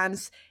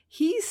plans,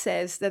 he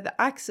says that the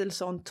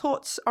Axelsson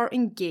Tots are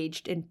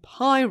engaged in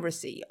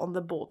piracy on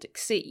the Baltic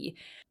Sea,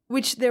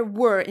 which there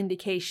were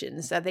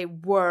indications that they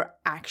were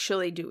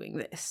actually doing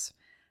this.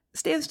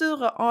 Sten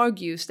Sture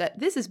argues that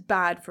this is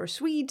bad for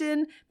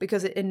Sweden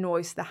because it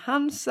annoys the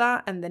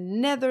Hansa and the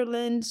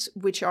Netherlands,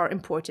 which are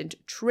important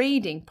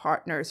trading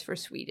partners for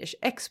Swedish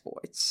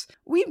exports.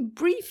 We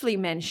briefly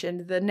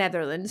mentioned the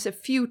Netherlands a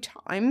few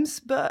times,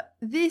 but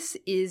this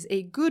is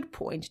a good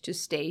point to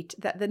state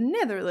that the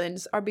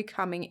Netherlands are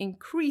becoming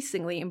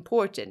increasingly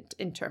important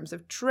in terms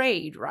of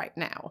trade right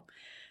now.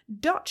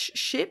 Dutch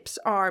ships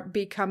are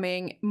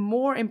becoming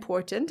more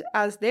important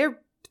as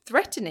they're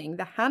threatening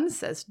the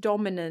Hansa's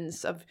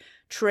dominance of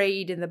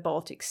trade in the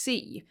Baltic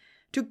Sea.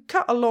 To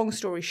cut a long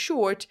story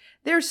short,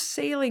 they're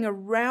sailing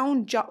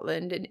around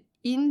Jutland and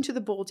into the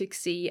Baltic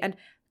Sea and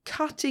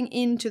cutting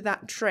into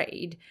that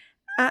trade,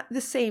 at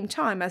the same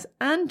time as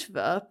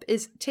Antwerp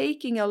is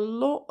taking a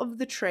lot of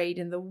the trade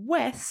in the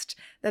west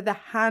that the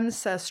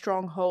Hansa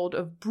stronghold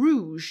of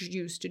Bruges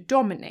used to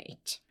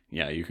dominate.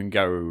 Yeah, you can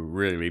go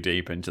really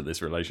deep into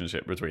this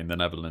relationship between the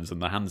Netherlands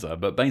and the Hansa,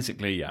 but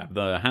basically, yeah,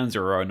 the Hansa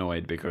are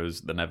annoyed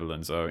because the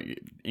Netherlands are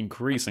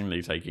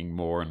increasingly taking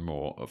more and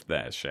more of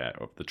their share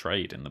of the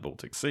trade in the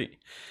Baltic Sea.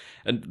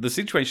 And the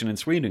situation in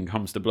Sweden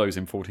comes to blows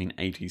in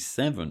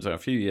 1487, so a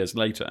few years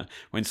later,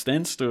 when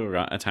Sten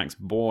Sture attacks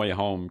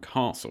Borgholm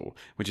Castle,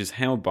 which is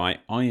held by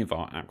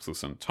Ivar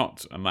Axelsson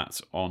Tott, and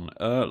that's on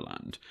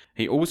Öland.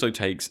 He also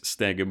takes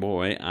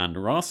Stegeborg and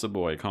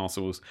Raseborg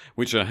castles,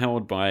 which are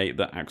held by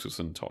the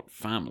Axelsson Tott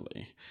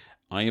family.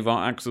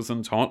 Ivar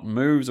Axelsson Tott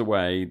moves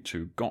away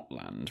to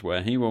Gotland,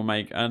 where he will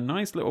make a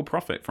nice little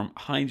profit from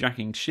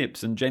hijacking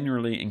ships and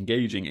generally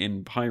engaging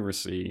in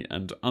piracy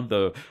and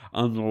other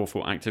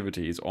unlawful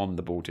activities on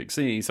the Baltic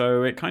Sea,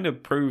 so it kind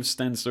of proves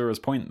Sten Sture's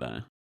point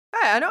there.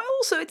 And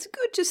also, it's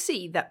good to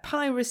see that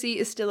piracy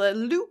is still a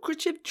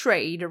lucrative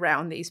trade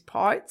around these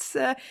parts.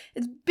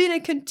 It's been a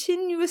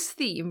continuous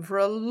theme for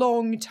a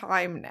long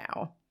time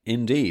now.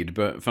 Indeed,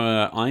 but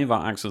for Ivar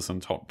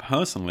Axelsson Tott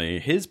personally,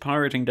 his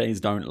pirating days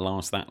don't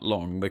last that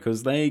long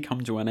because they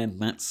come to an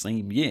end that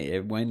same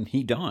year when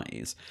he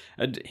dies.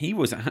 And he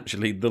was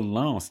actually the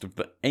last of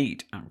the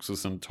 8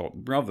 Axelsson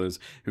Tott brothers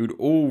who'd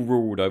all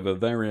ruled over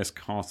various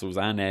castles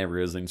and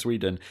areas in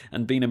Sweden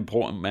and been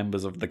important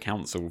members of the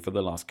council for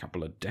the last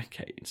couple of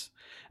decades.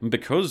 And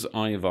because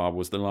Ivar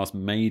was the last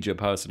major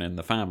person in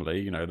the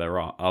family, there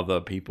are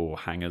other people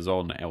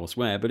hangers-on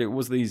elsewhere, but it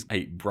was these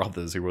 8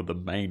 brothers who were the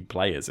main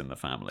players in the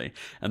family.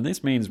 And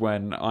this means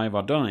when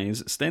Ivar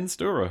dies, Sten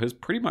Sture has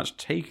pretty much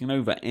taken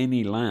over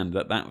any land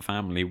that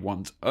family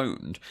once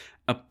owned,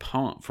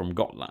 apart from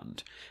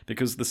Gotland.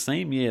 Because the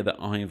same year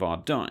that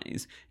Ivar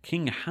dies,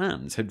 King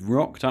Hans had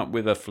rocked up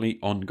with a fleet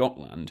on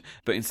Gotland,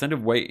 but instead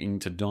of waiting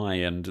to die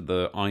and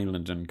the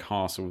island and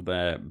castle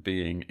there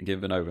being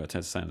given over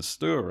to Sten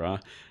Sture,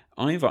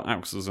 Ivar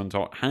Axelsson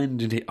Tott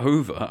handed it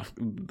over,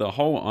 the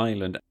whole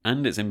island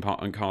and its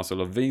important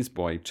castle of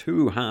Visby,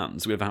 to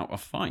Hans without a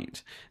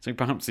fight. So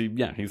perhaps he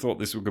thought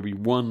this could be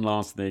one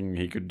last thing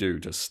he could do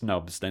to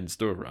snub Sten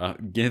Sture,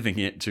 giving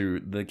it to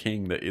the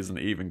king that isn't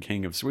even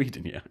king of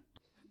Sweden yet.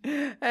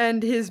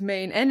 And his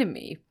main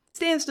enemy.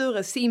 Sten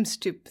Sture seems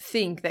to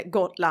think that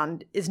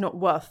Gotland is not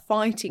worth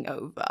fighting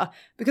over,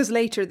 because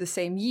later the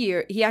same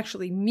year he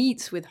actually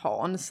meets with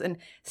Hans and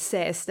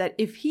says that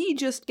if he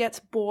just gets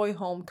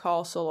Borgholm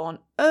Castle on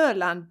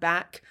Öland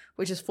back,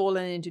 which has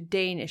fallen into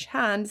Danish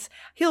hands,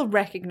 he'll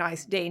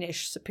recognize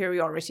Danish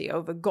superiority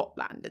over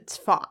Gotland. It's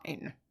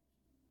fine.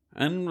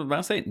 And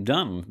that's it,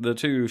 done. The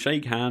two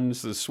shake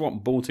hands,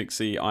 swap Baltic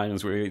Sea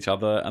islands with each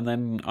other, and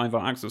then Ivar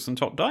Axelsson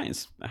Tott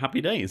dies.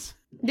 Happy days.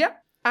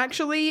 Yep,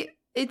 actually,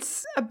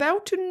 it's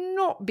about to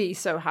not be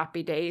so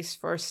happy days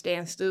for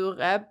Sten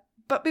Sture,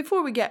 but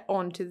before we get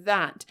on to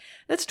that,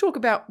 let's talk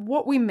about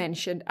what we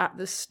mentioned at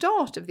the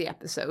start of the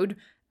episode,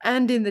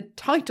 and in the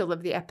title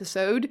of the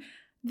episode,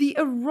 the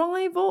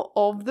arrival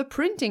of the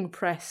printing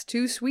press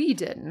to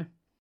Sweden.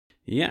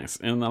 Yes,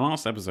 in the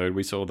last episode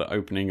we saw the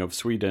opening of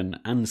Sweden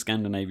and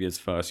Scandinavia's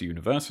first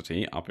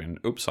university up in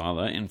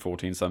Uppsala in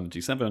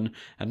 1477,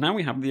 and now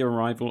we have the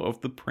arrival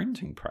of the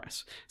printing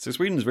press. So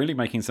Sweden's really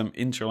making some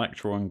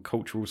intellectual and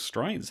cultural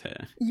strides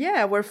here.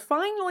 Yeah, we're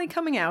finally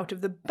coming out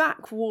of the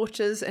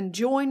backwaters and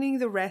joining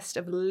the rest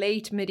of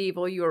late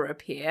medieval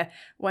Europe here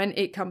when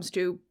it comes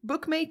to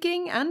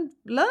bookmaking and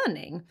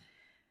learning.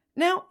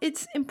 Now,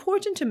 it's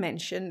important to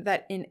mention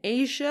that in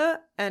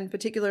Asia, and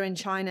particularly in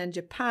China and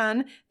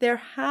Japan, there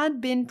had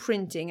been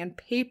printing and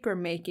paper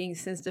making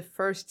since the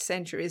 1st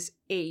centuries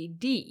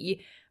AD,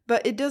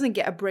 but it doesn't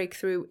get a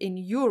breakthrough in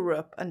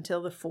Europe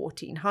until the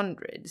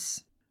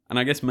 1400s. And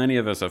I guess many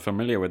of us are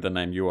familiar with the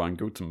name Johann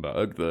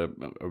Gutenberg,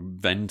 the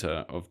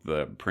inventor of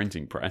the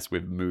printing press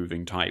with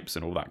moving types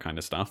and all that kind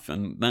of stuff,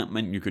 and that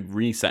meant you could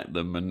reset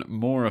them and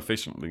more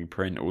efficiently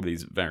print all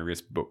these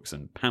various books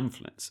and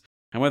pamphlets.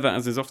 However,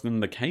 as is often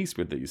the case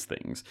with these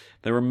things,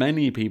 there are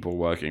many people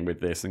working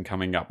with this and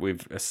coming up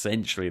with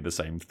essentially the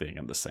same thing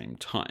at the same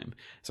time.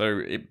 So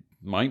it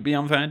might be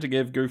unfair to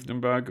give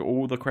Gutenberg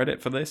all the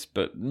credit for this,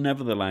 but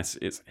nevertheless,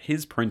 it's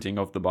his printing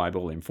of the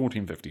Bible in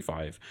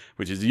 1455,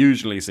 which is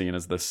usually seen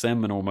as the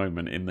seminal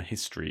moment in the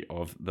history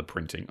of the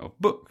printing of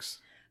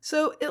books.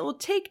 So it'll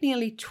take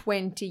nearly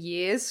 20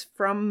 years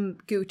from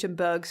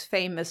Gutenberg's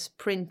famous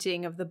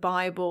printing of the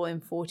Bible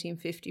in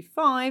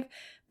 1455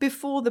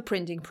 before the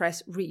printing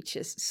press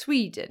reaches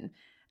Sweden.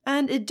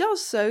 And it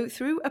does so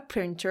through a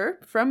printer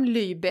from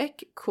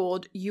Lübeck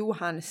called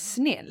Johann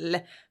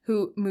Snell,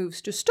 who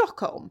moves to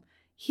Stockholm.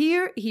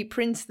 Here he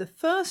prints the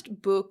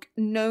first book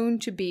known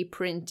to be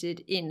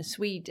printed in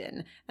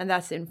Sweden, and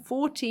that's in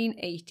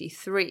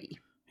 1483.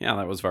 Yeah,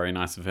 that was very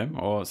nice of him,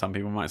 or some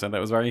people might say that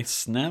was very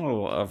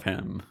Snell of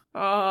him.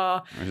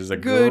 Which is a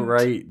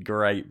good.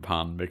 great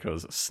pun,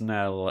 because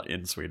Snell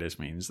in Swedish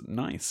means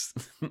nice.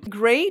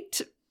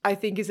 Great, I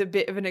think, is a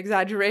bit of an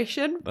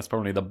exaggeration. That's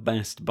probably the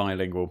best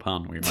bilingual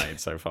pun we made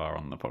so far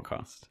on the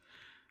podcast.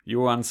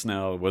 Johan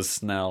Snell was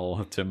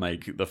Snell to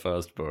make the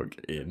first book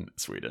in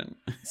Sweden.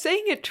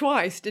 Saying it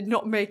twice did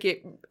not make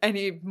it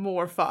any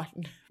more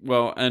fun.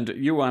 Well, and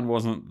Johan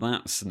wasn't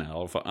that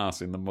Snell for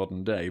us in the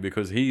modern day,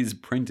 because he's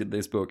printed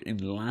this book in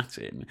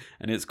Latin,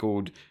 and it's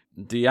called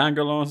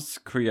Diagolos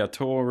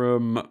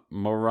Creatorum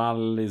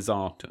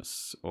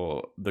Moralizatus,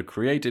 or The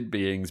Created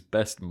Being's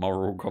Best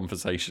Moral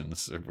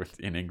Conversations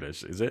in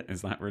English. Is it?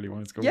 Is that really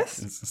what it's called? Yes.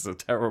 It's a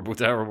terrible,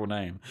 terrible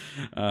name.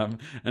 And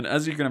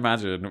as you can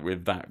imagine,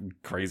 with that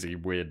crazy,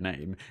 weird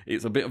name,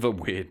 it's a bit of a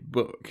weird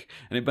book.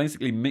 And it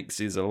basically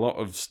mixes a lot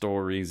of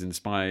stories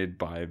inspired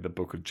by the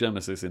book of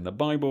Genesis in the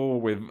Bible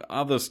with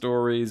other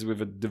stories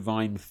with a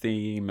divine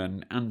theme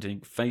and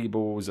antique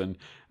fables and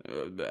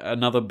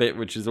Another bit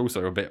which is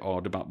also a bit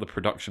odd about the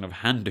production of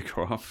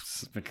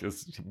handicrafts,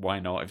 because why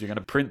not? If you're going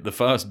to print the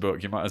first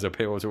book, you might as well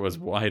appeal to as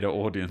wide an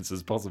audience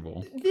as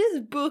possible. This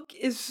book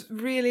is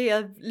really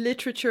a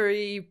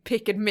literary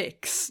pick and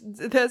mix.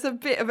 There's a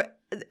bit of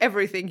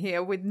everything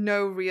here with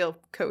no real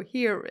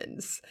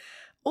coherence.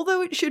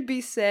 Although it should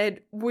be said,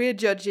 we're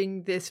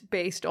judging this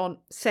based on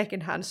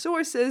secondhand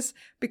sources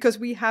because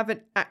we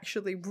haven't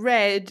actually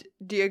read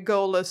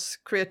Diabolus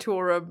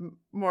Creatorum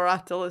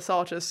Moratalis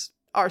Artis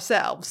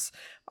ourselves.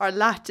 Our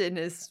Latin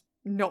is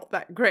not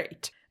that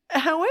great.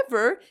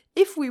 However,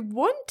 if we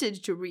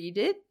wanted to read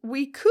it,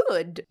 we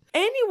could.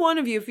 Any one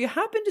of you, if you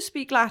happen to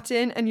speak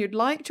Latin and you'd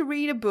like to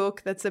read a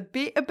book that's a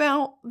bit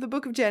about the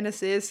book of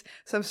Genesis,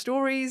 some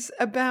stories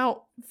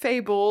about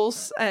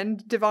fables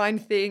and divine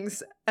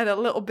things, and a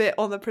little bit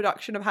on the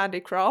production of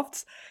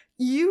handicrafts,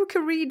 you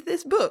can read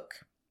this book.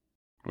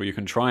 Or you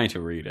can try to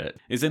read it.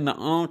 It's in the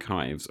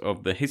archives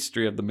of the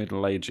history of the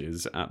Middle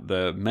Ages at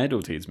the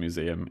Medeltids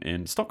Museum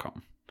in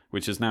Stockholm,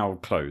 which is now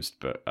closed,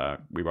 but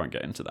we won't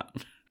get into that.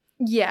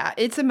 Yeah,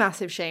 it's a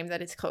massive shame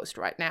that it's closed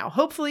right now.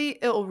 Hopefully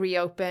it'll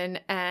reopen,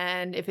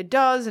 and if it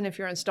does, and if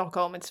you're in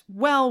Stockholm, it's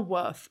well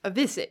worth a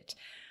visit.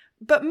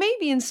 But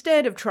maybe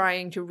instead of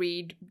trying to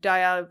read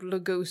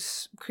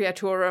Dialogus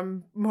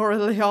Creatorum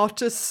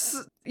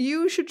Moraliatus,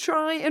 you should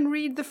try and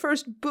read the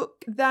first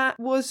book that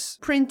was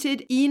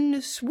printed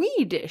in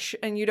Swedish,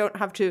 and you don't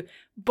have to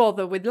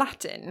bother with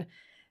Latin.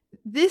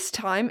 This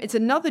time, it's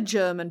another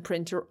German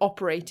printer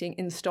operating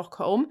in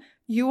Stockholm,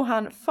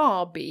 Johan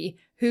Farby,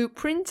 who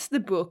prints the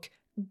book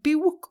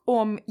Bok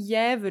om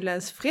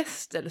djävulens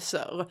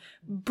frestelser,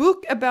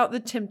 book about the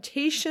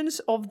temptations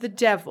of the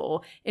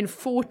devil, in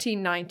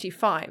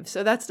 1495.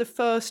 So that's the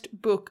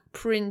first book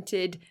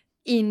printed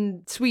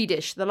in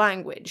Swedish, the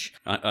language.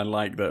 I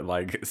like that,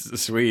 like,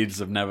 Swedes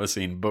have never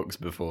seen books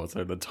before,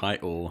 so the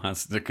title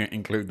has to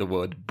include the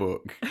word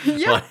book.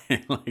 Yeah.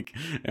 Like,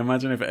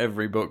 imagine if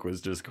every book was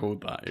just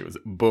called that. It was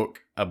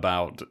book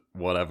about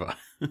whatever.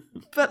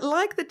 But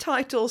like the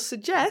title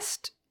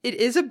suggests, it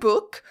is a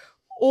book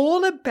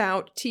all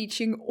about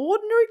teaching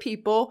ordinary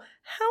people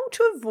how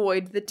to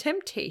avoid the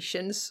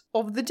temptations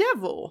of the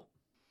devil.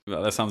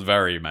 Well, that sounds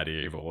very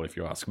medieval, if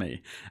you ask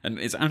me. And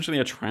it's actually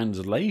a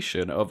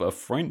translation of a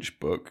French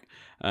book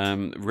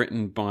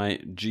written by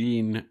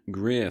Jean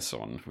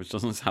Grierson, which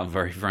doesn't sound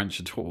very French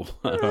at all.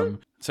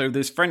 So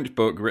this French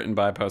book, written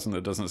by a person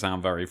that doesn't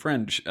sound very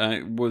French,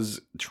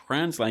 was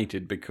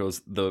translated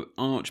because the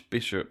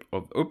Archbishop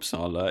of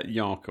Uppsala,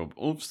 Jakob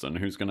Ulfsson,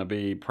 who's going to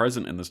be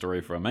present in the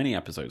story for many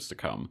episodes to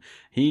come,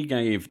 he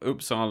gave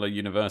Uppsala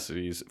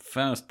University's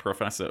first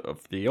professor of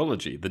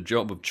theology the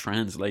job of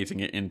translating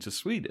it into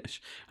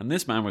Swedish. And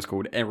this man was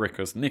called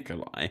Ericus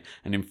Nicolai,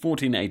 and in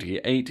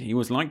 1488 he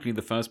was likely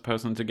the first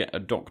person to get a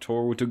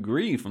doctoral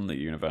degree from the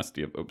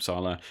University of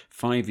Uppsala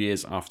 5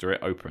 years after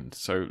it opened.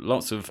 So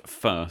lots of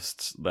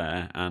firsts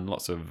there and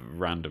lots of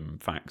random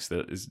facts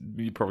that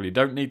you probably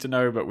don't need to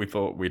know, but we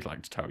thought we'd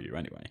like to tell you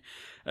anyway.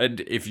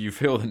 And if you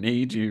feel the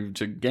need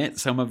to get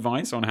some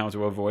advice on how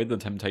to avoid the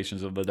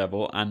temptations of the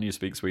devil and you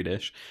speak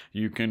Swedish,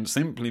 you can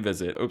simply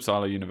visit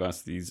Uppsala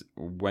University's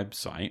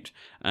website,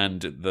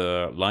 and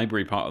the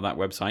library part of that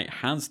website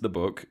has the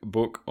book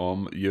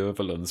om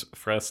djävulens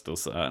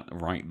frestelse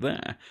right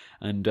there.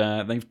 And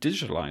they've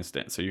digitalized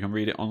it so you can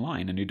read it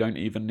online and you don't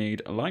even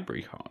need a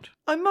library card.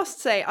 I must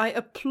say, I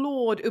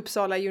applaud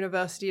Uppsala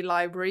University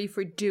Library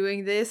for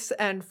doing this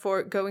and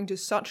for going to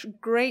such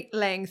great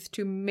length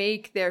to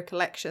make their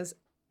collections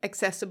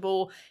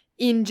accessible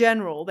in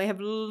general. They have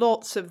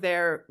lots of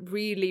their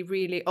really,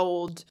 really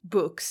old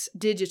books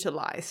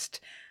digitalized.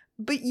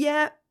 But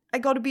yeah, I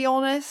gotta be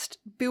honest,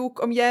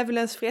 Bok om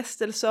djävulens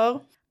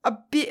frestelser, a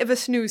bit of a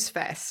snooze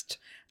fest.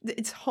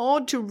 It's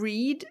hard to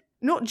read,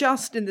 not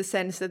just in the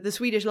sense that the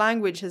Swedish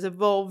language has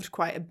evolved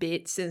quite a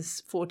bit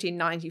since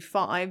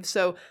 1495,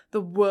 so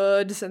the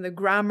words and the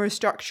grammar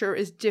structure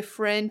is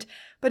different,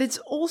 but it's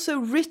also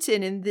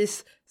written in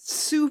this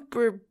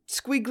super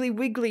squiggly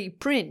wiggly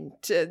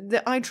print.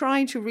 I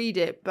tried to read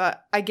it,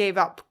 but I gave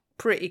up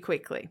pretty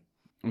quickly.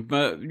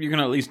 But you can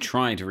at least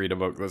try to read a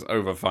book that's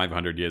over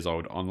 500 years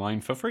old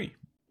online for free.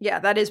 Yeah,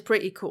 that is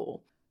pretty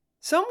cool.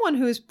 Someone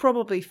who is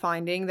probably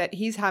finding that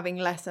he's having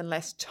less and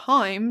less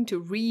time to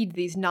read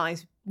these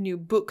nice new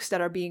books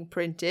that are being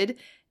printed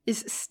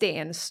is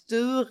Sten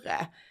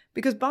Sture,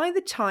 because by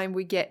the time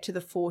we get to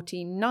the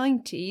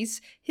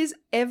 1490s, his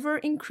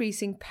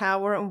ever-increasing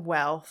power and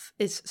wealth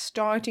is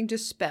starting to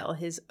spell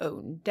his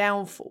own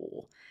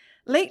downfall.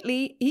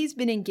 Lately, he's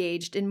been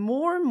engaged in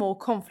more and more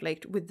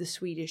conflict with the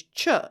Swedish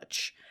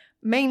church,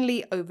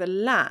 mainly over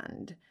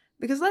land.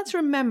 Because let's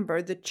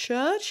remember, the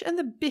church and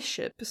the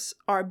bishops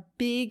are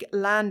big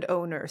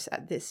landowners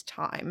at this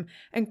time,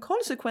 and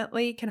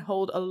consequently can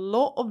hold a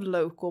lot of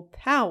local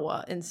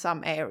power in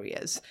some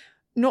areas.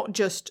 Not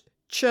just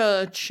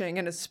churching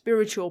and a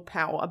spiritual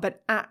power,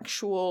 but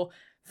actual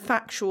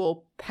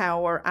factual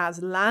power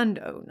as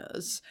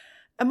landowners.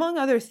 Among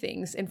other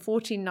things, in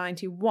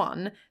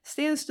 1491,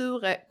 Sten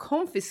Sture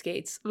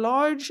confiscates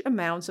large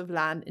amounts of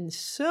land in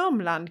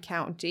Sörmland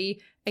County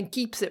and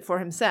keeps it for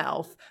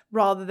himself,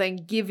 rather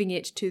than giving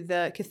it to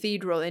the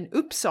cathedral in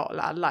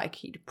Uppsala like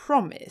he'd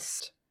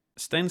promised.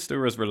 Sten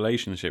Sture's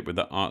relationship with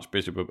the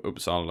Archbishop of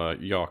Uppsala,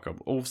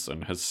 Jakob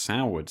Olsson, has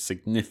soured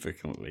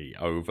significantly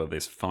over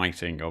this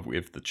fighting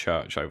with the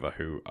church over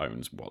who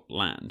owns what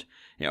land.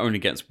 It only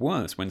gets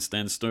worse when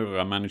Sten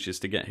Sture manages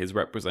to get his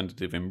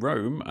representative in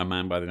Rome, a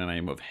man by the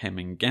name of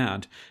Hemming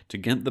Gad, to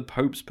get the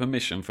Pope's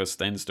permission for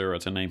Sten Sture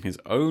to name his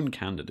own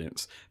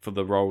candidates for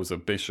the roles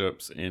of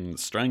bishops in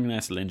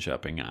Strängnäs,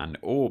 Linköping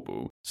and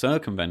Åbo,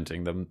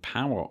 circumventing the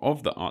power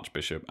of the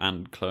Archbishop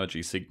and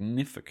clergy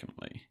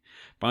significantly.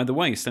 By the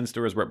way, Sten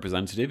Sture's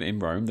representative in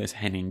Rome, this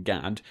Henning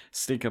Gad,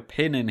 stick a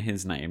pin in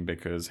his name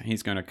because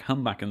he's going to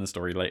come back in the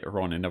story later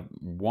on in a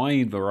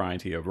wide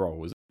variety of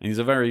roles. And he's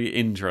a very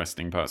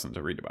interesting person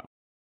to read about.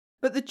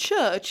 But the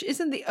church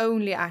isn't the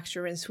only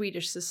actor in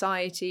Swedish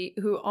society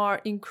who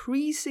are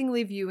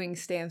increasingly viewing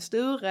Sten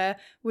Sture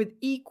with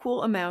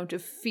equal amount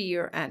of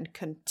fear and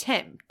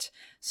contempt.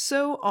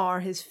 So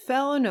are his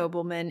fellow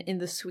noblemen in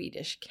the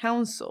Swedish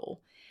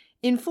council.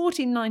 In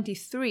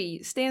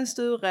 1493, Sten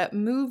Sture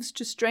moves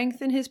to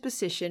strengthen his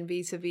position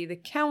vis-à-vis the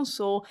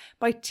council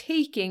by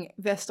taking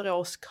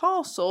Västerås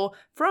Castle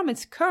from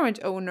its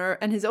current owner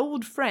and his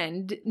old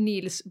friend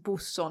Nils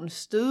Bosson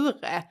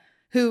Sture,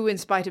 who, in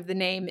spite of the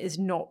name, is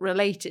not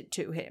related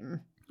to him.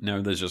 No,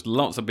 there's just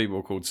lots of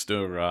people called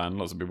Sture and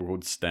lots of people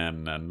called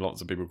Sten and lots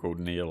of people called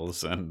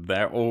Niels, and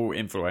they're all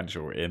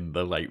influential in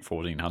the late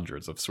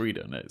 1400s of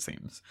Sweden, it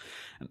seems.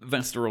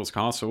 Västerås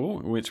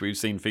Castle, which we've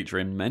seen feature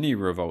in many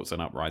revolts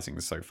and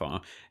uprisings so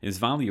far, is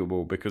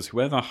valuable because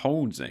whoever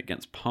holds it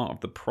gets part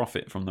of the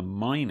profit from the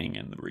mining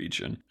in the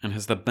region and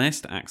has the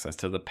best access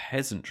to the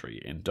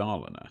peasantry in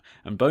Dalarna.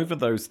 And both of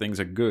those things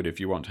are good if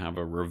you want to have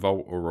a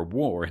revolt or a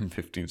war in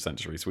 15th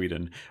century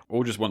Sweden,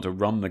 or just want to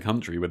run the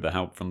country with the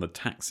help from the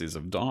taxes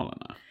of Dalarna.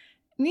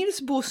 Nils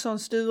Bosson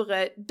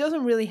Sture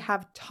doesn't really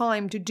have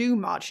time to do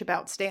much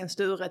about Sten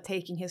Sture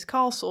taking his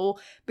castle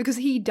because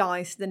he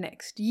dies the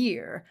next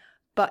year.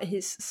 But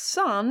his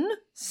son,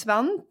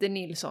 Svante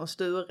Nilsson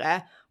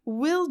Sture,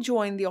 will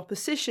join the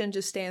opposition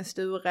to Sten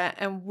Sture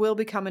and will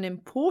become an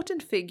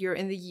important figure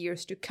in the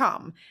years to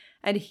come.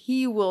 And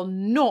he will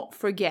not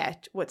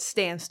forget what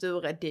Sten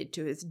Sture did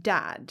to his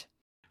dad.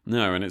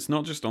 No, and it's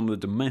not just on the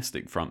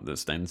domestic front that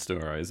Sten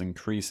Sture is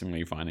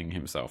increasingly finding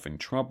himself in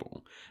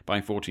trouble. By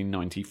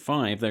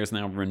 1495, there is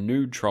now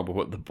renewed trouble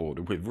at the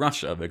border with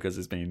Russia because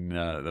there's been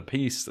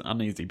the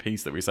uneasy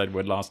peace that we said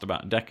would last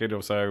about a decade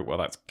or so. Well,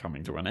 that's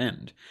coming to an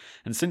end.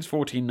 And since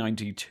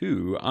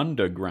 1492,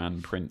 under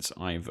Grand Prince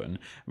Ivan,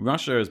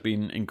 Russia has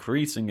been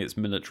increasing its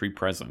military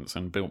presence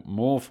and built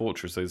more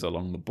fortresses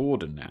along the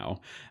border now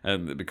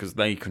because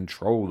they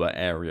control the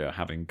area,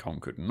 having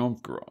conquered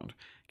Novgorod.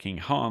 King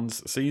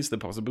Hans sees the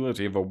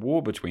possibility of a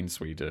war between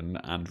Sweden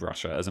and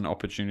Russia as an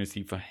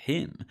opportunity for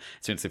him,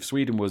 since if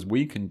Sweden was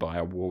weakened by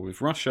a war with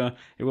Russia,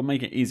 it would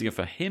make it easier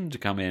for him to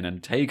come in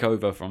and take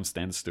over from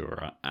Sten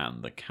Sture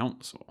and the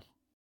council.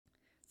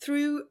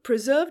 Through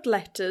preserved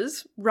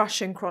letters,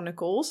 Russian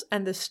chronicles,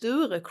 and the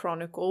Sture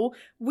Chronicle,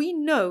 we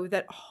know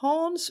that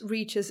Hans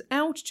reaches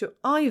out to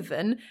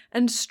Ivan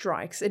and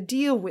strikes a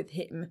deal with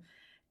him.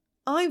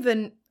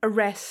 Ivan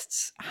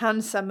arrests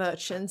Hansa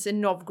merchants in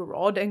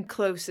Novgorod and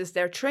closes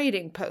their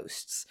trading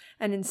posts,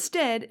 and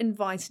instead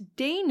invites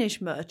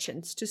Danish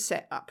merchants to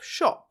set up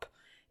shop.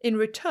 In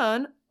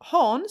return,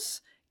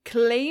 Hans,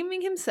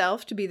 claiming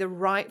himself to be the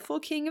rightful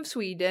king of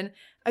Sweden,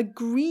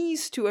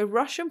 agrees to a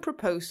Russian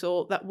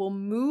proposal that will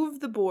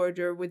move the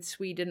border with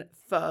Sweden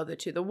further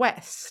to the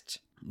west.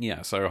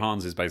 Yeah, so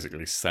Hans is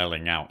basically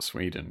selling out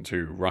Sweden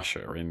to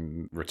Russia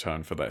in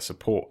return for their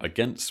support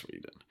against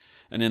Sweden.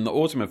 And in the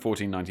autumn of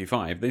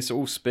 1495, this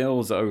all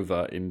spills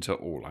over into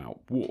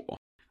all-out war.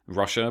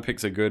 Russia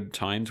picks a good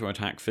time to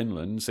attack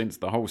Finland, since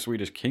the whole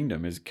Swedish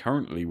kingdom is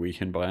currently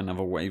weakened by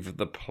another wave of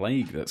the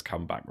plague that's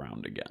come back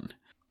round again.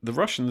 The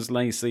Russians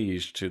lay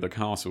siege to the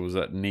castles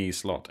at Ny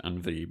Slott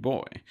and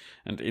Viborg,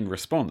 and in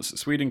response,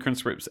 Sweden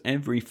conscripts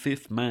every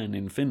fifth man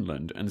in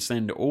Finland and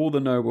send all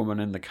the noblemen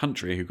in the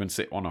country who can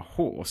sit on a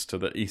horse to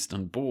the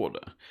eastern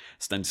border.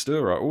 Sten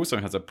Sture also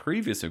has a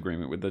previous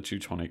agreement with the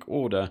Teutonic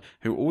Order,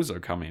 who also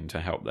come in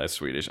to help their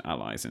Swedish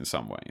allies in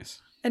some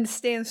ways. And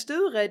Sten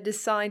Sture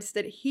decides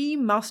that he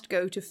must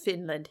go to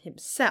Finland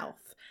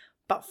himself.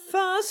 But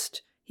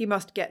first, he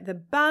must get the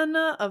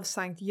banner of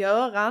St.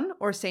 Göran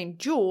or St.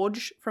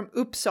 George from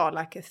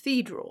Uppsala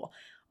Cathedral.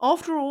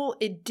 After all,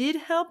 it did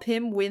help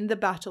him win the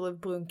Battle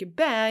of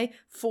Brunkeberg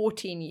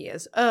 14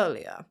 years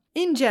earlier.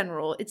 In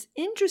general, it's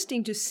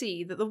interesting to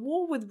see that the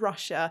war with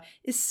Russia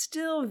is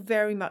still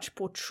very much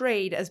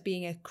portrayed as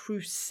being a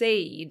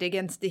crusade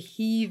against the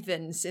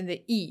heathens in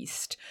the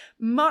east,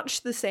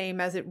 much the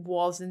same as it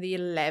was in the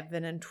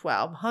 11 and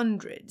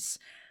 1200s.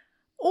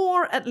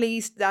 Or at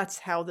least that's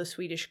how the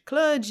Swedish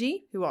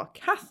clergy, who are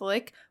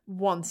Catholic,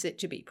 wants it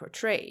to be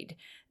portrayed.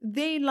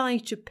 They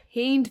like to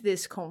paint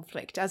this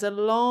conflict as a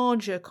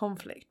larger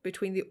conflict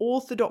between the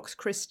Orthodox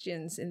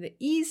Christians in the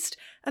East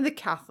and the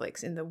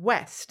Catholics in the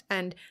West,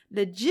 and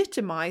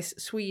legitimize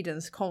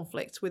Sweden's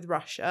conflicts with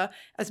Russia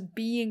as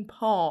being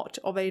part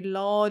of a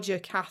larger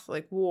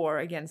Catholic war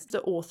against the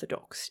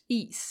Orthodox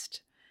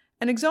East.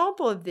 An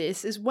example of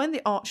this is when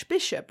the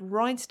Archbishop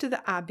writes to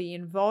the Abbey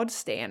in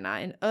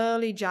Vadstena in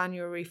early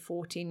January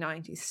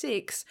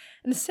 1496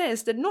 and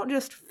says that not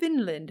just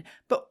Finland,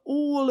 but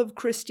all of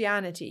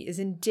Christianity is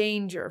in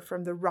danger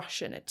from the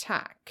Russian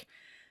attack.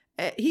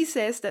 He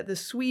says that the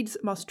Swedes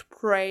must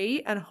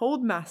pray and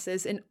hold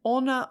masses in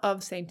honor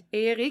of Saint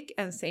Erik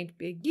and Saint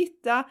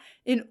Birgitta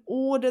in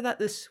order that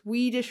the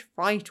Swedish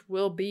fight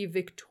will be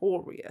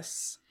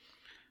victorious.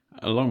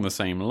 Along the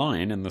same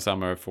line, in the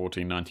summer of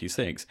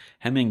 1496,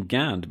 Hemming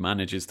Gad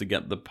manages to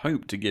get the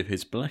Pope to give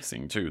his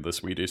blessing to the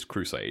Swedish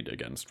crusade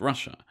against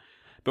Russia.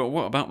 But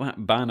what about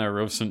that banner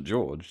of St.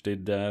 George?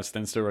 Did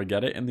Sten Sture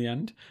get it in the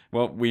end?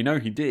 Well, we know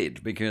he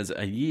did, because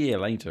a year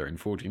later, in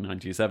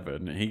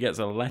 1497, he gets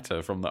a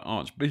letter from the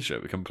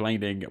Archbishop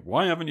complaining,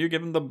 "Why haven't you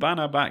given the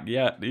banner back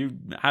yet? You've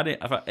had it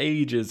for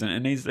ages and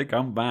it needs to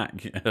come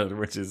back,"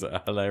 which is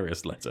a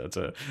hilarious letter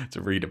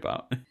to read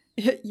about.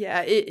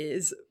 Yeah, it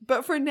is.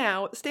 But for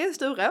now, Sten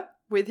Sture,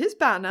 with his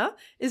banner,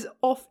 is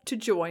off to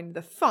join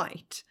the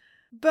fight.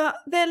 But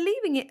they're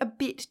leaving it a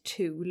bit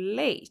too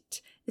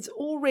late. It's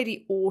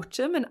already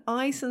autumn and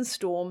ice and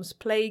storms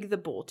plague the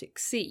Baltic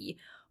Sea.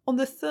 On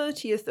the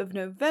 30th of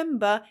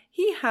November,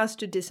 he has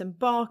to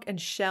disembark and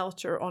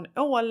shelter on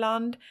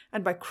Åland,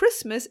 and by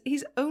Christmas,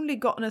 he's only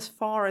gotten as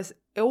far as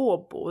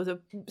Åbo, so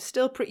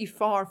still pretty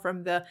far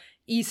from the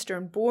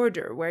eastern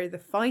border where the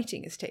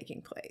fighting is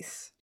taking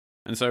place.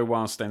 And so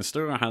while Sten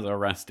Sture has a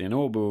rest in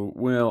Åbo,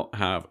 we'll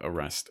have a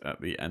rest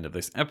at the end of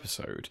this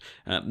episode.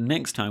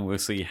 Next time we'll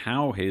see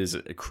how his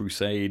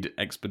crusade,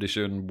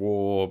 expedition,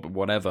 war,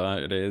 whatever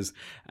it is,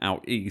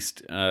 out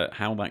east,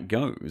 how that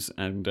goes,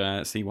 and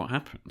see what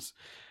happens.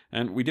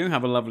 And we do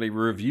have a lovely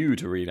review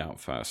to read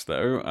out first,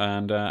 though,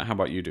 and how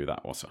about you do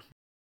that, Åsa?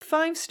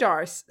 5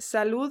 stars.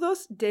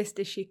 Saludos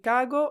desde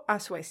Chicago a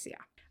Suecia.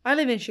 I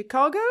live in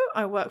Chicago.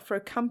 I work for a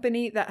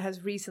company that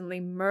has recently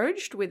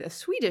merged with a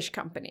Swedish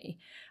company.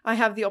 I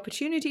have the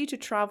opportunity to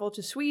travel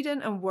to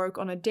Sweden and work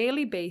on a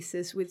daily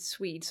basis with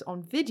Swedes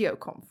on video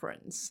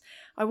conference.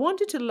 I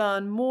wanted to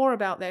learn more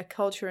about their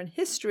culture and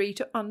history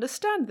to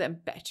understand them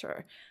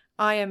better.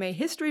 I am a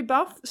history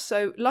buff,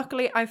 so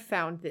luckily I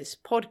found this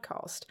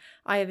podcast.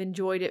 I have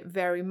enjoyed it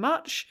very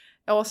much.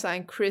 Åsa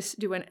and Chris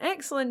do an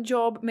excellent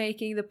job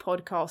making the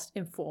podcast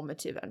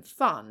informative and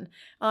fun.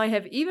 I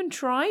have even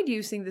tried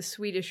using the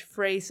Swedish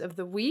phrase of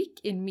the week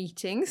in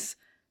meetings,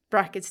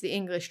 brackets the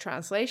English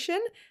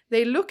translation.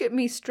 They look at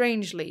me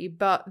strangely,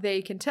 but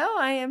they can tell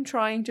I am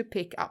trying to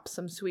pick up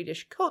some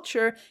Swedish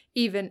culture,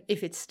 even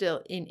if it's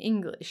still in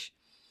English.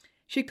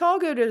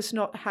 Chicago does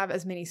not have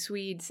as many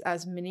Swedes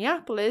as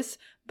Minneapolis,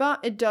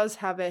 but it does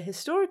have a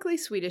historically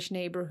Swedish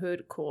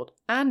neighborhood called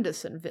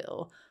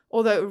Andersonville.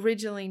 Although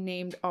originally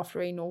named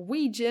after a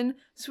Norwegian,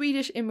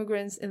 Swedish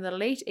immigrants in the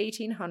late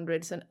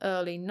 1800s and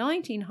early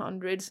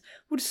 1900s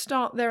would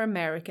start their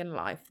American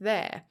life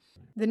there.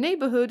 The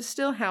neighborhood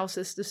still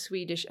houses the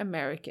Swedish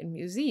American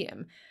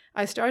Museum.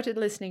 I started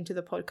listening to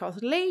the podcast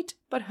late,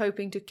 but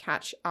hoping to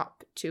catch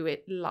up to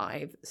it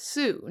live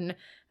soon.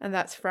 And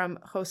that's from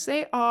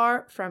Jose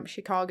R. from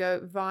Chicago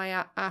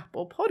via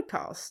Apple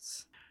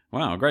Podcasts.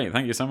 Wow, great.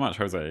 Thank you so much,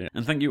 Jose.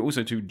 And thank you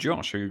also to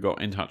Josh, who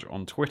got in touch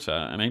on Twitter.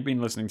 And I've been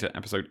listening to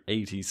episode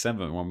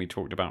 87 when we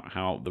talked about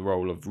how the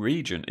role of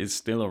regent is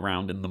still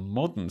around in the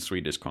modern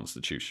Swedish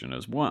constitution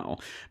as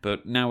well.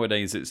 But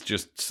nowadays it's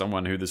just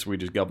someone who the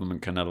Swedish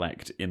government can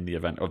elect in the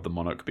event of the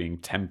monarch being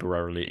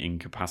temporarily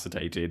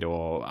incapacitated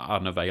or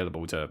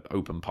unavailable to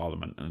open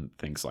parliament and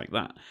things like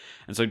that.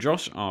 And so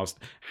Josh asked,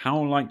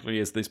 how likely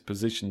is this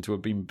position to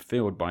have been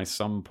filled by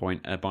some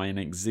point by an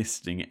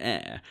existing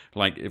heir?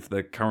 Like if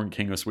the current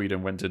king of Sweden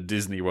went to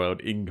Disney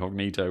World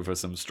incognito for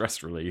some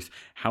stress relief,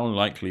 how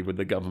likely would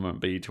the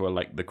government be to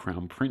elect the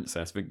Crown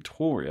Princess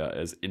Victoria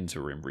as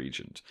interim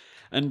regent?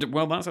 And,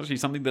 well, that's actually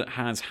something that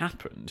has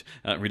happened.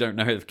 We don't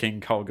know if King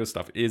Carl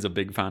Gustaf is a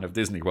big fan of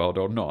Disney World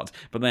or not,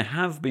 but there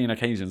have been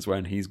occasions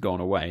when he's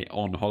gone away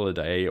on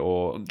holiday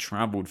or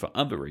travelled for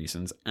other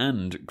reasons,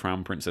 and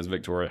Crown Princess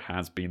Victoria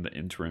has been the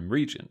interim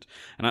regent.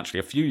 And actually,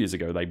 a few years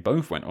ago, they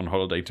both went on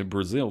holiday to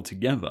Brazil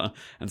together,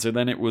 and so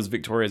then it was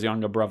Victoria's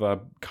younger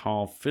brother,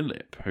 Carl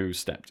Philip, who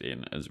stepped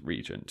in as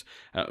regent.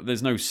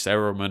 There's no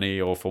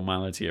ceremony or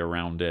formality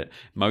around it.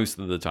 Most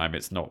of the time,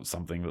 it's not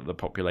something that the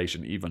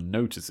population even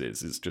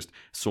notices. It's just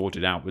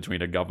sorted out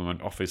between a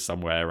government office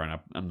somewhere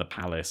and the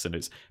palace, and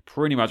it's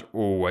pretty much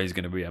always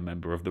going to be a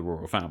member of the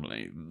royal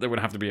family. There would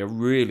have to be a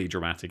really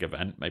dramatic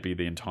event. Maybe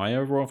the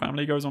entire royal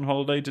family goes on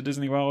holiday to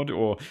Disney World,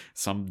 or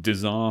some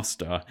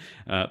disaster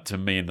to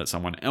mean that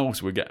someone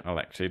else would get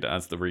elected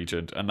as the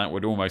regent, and that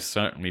would almost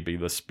certainly be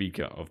the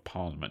Speaker of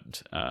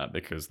Parliament,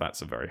 because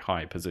that's a very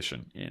high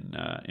position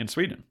in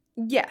Sweden.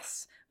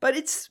 Yes, But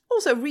it's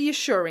also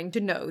reassuring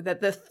to know that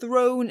the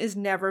throne is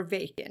never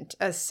vacant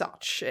as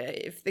such.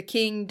 If the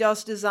king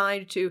does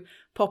decide to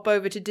pop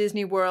over to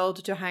Disney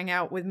World to hang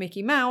out with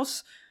Mickey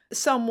Mouse,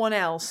 someone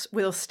else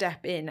will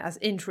step in as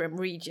interim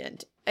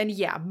regent. And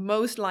yeah,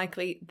 most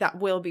likely that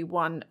will be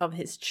one of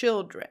his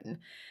children.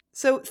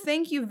 So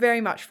thank you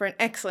very much for an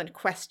excellent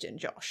question,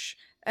 Josh.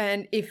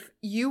 And if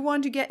you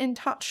want to get in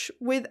touch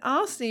with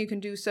us, then you can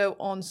do so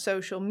on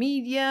social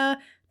media,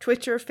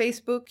 Twitter,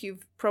 Facebook.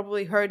 You've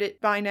probably heard it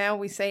by now.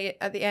 We say it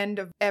at the end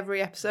of every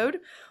episode.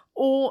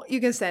 Or you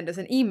can send us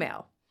an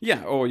email.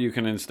 Yeah, or you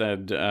can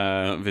instead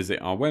visit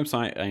our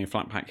website,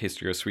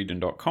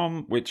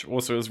 aflatpackhistoryofsweden.com, which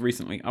also has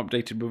recently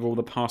updated with all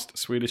the past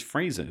Swedish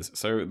phrases.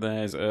 So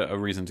there's a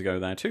reason to go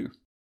there too.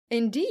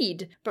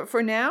 Indeed. But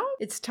for now,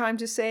 it's time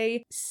to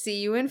say,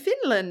 see you in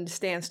Finland,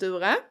 Sten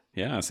Sture.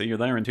 Yeah, see you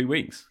there in 2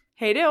 weeks.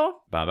 Hej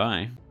då! Bye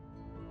bye.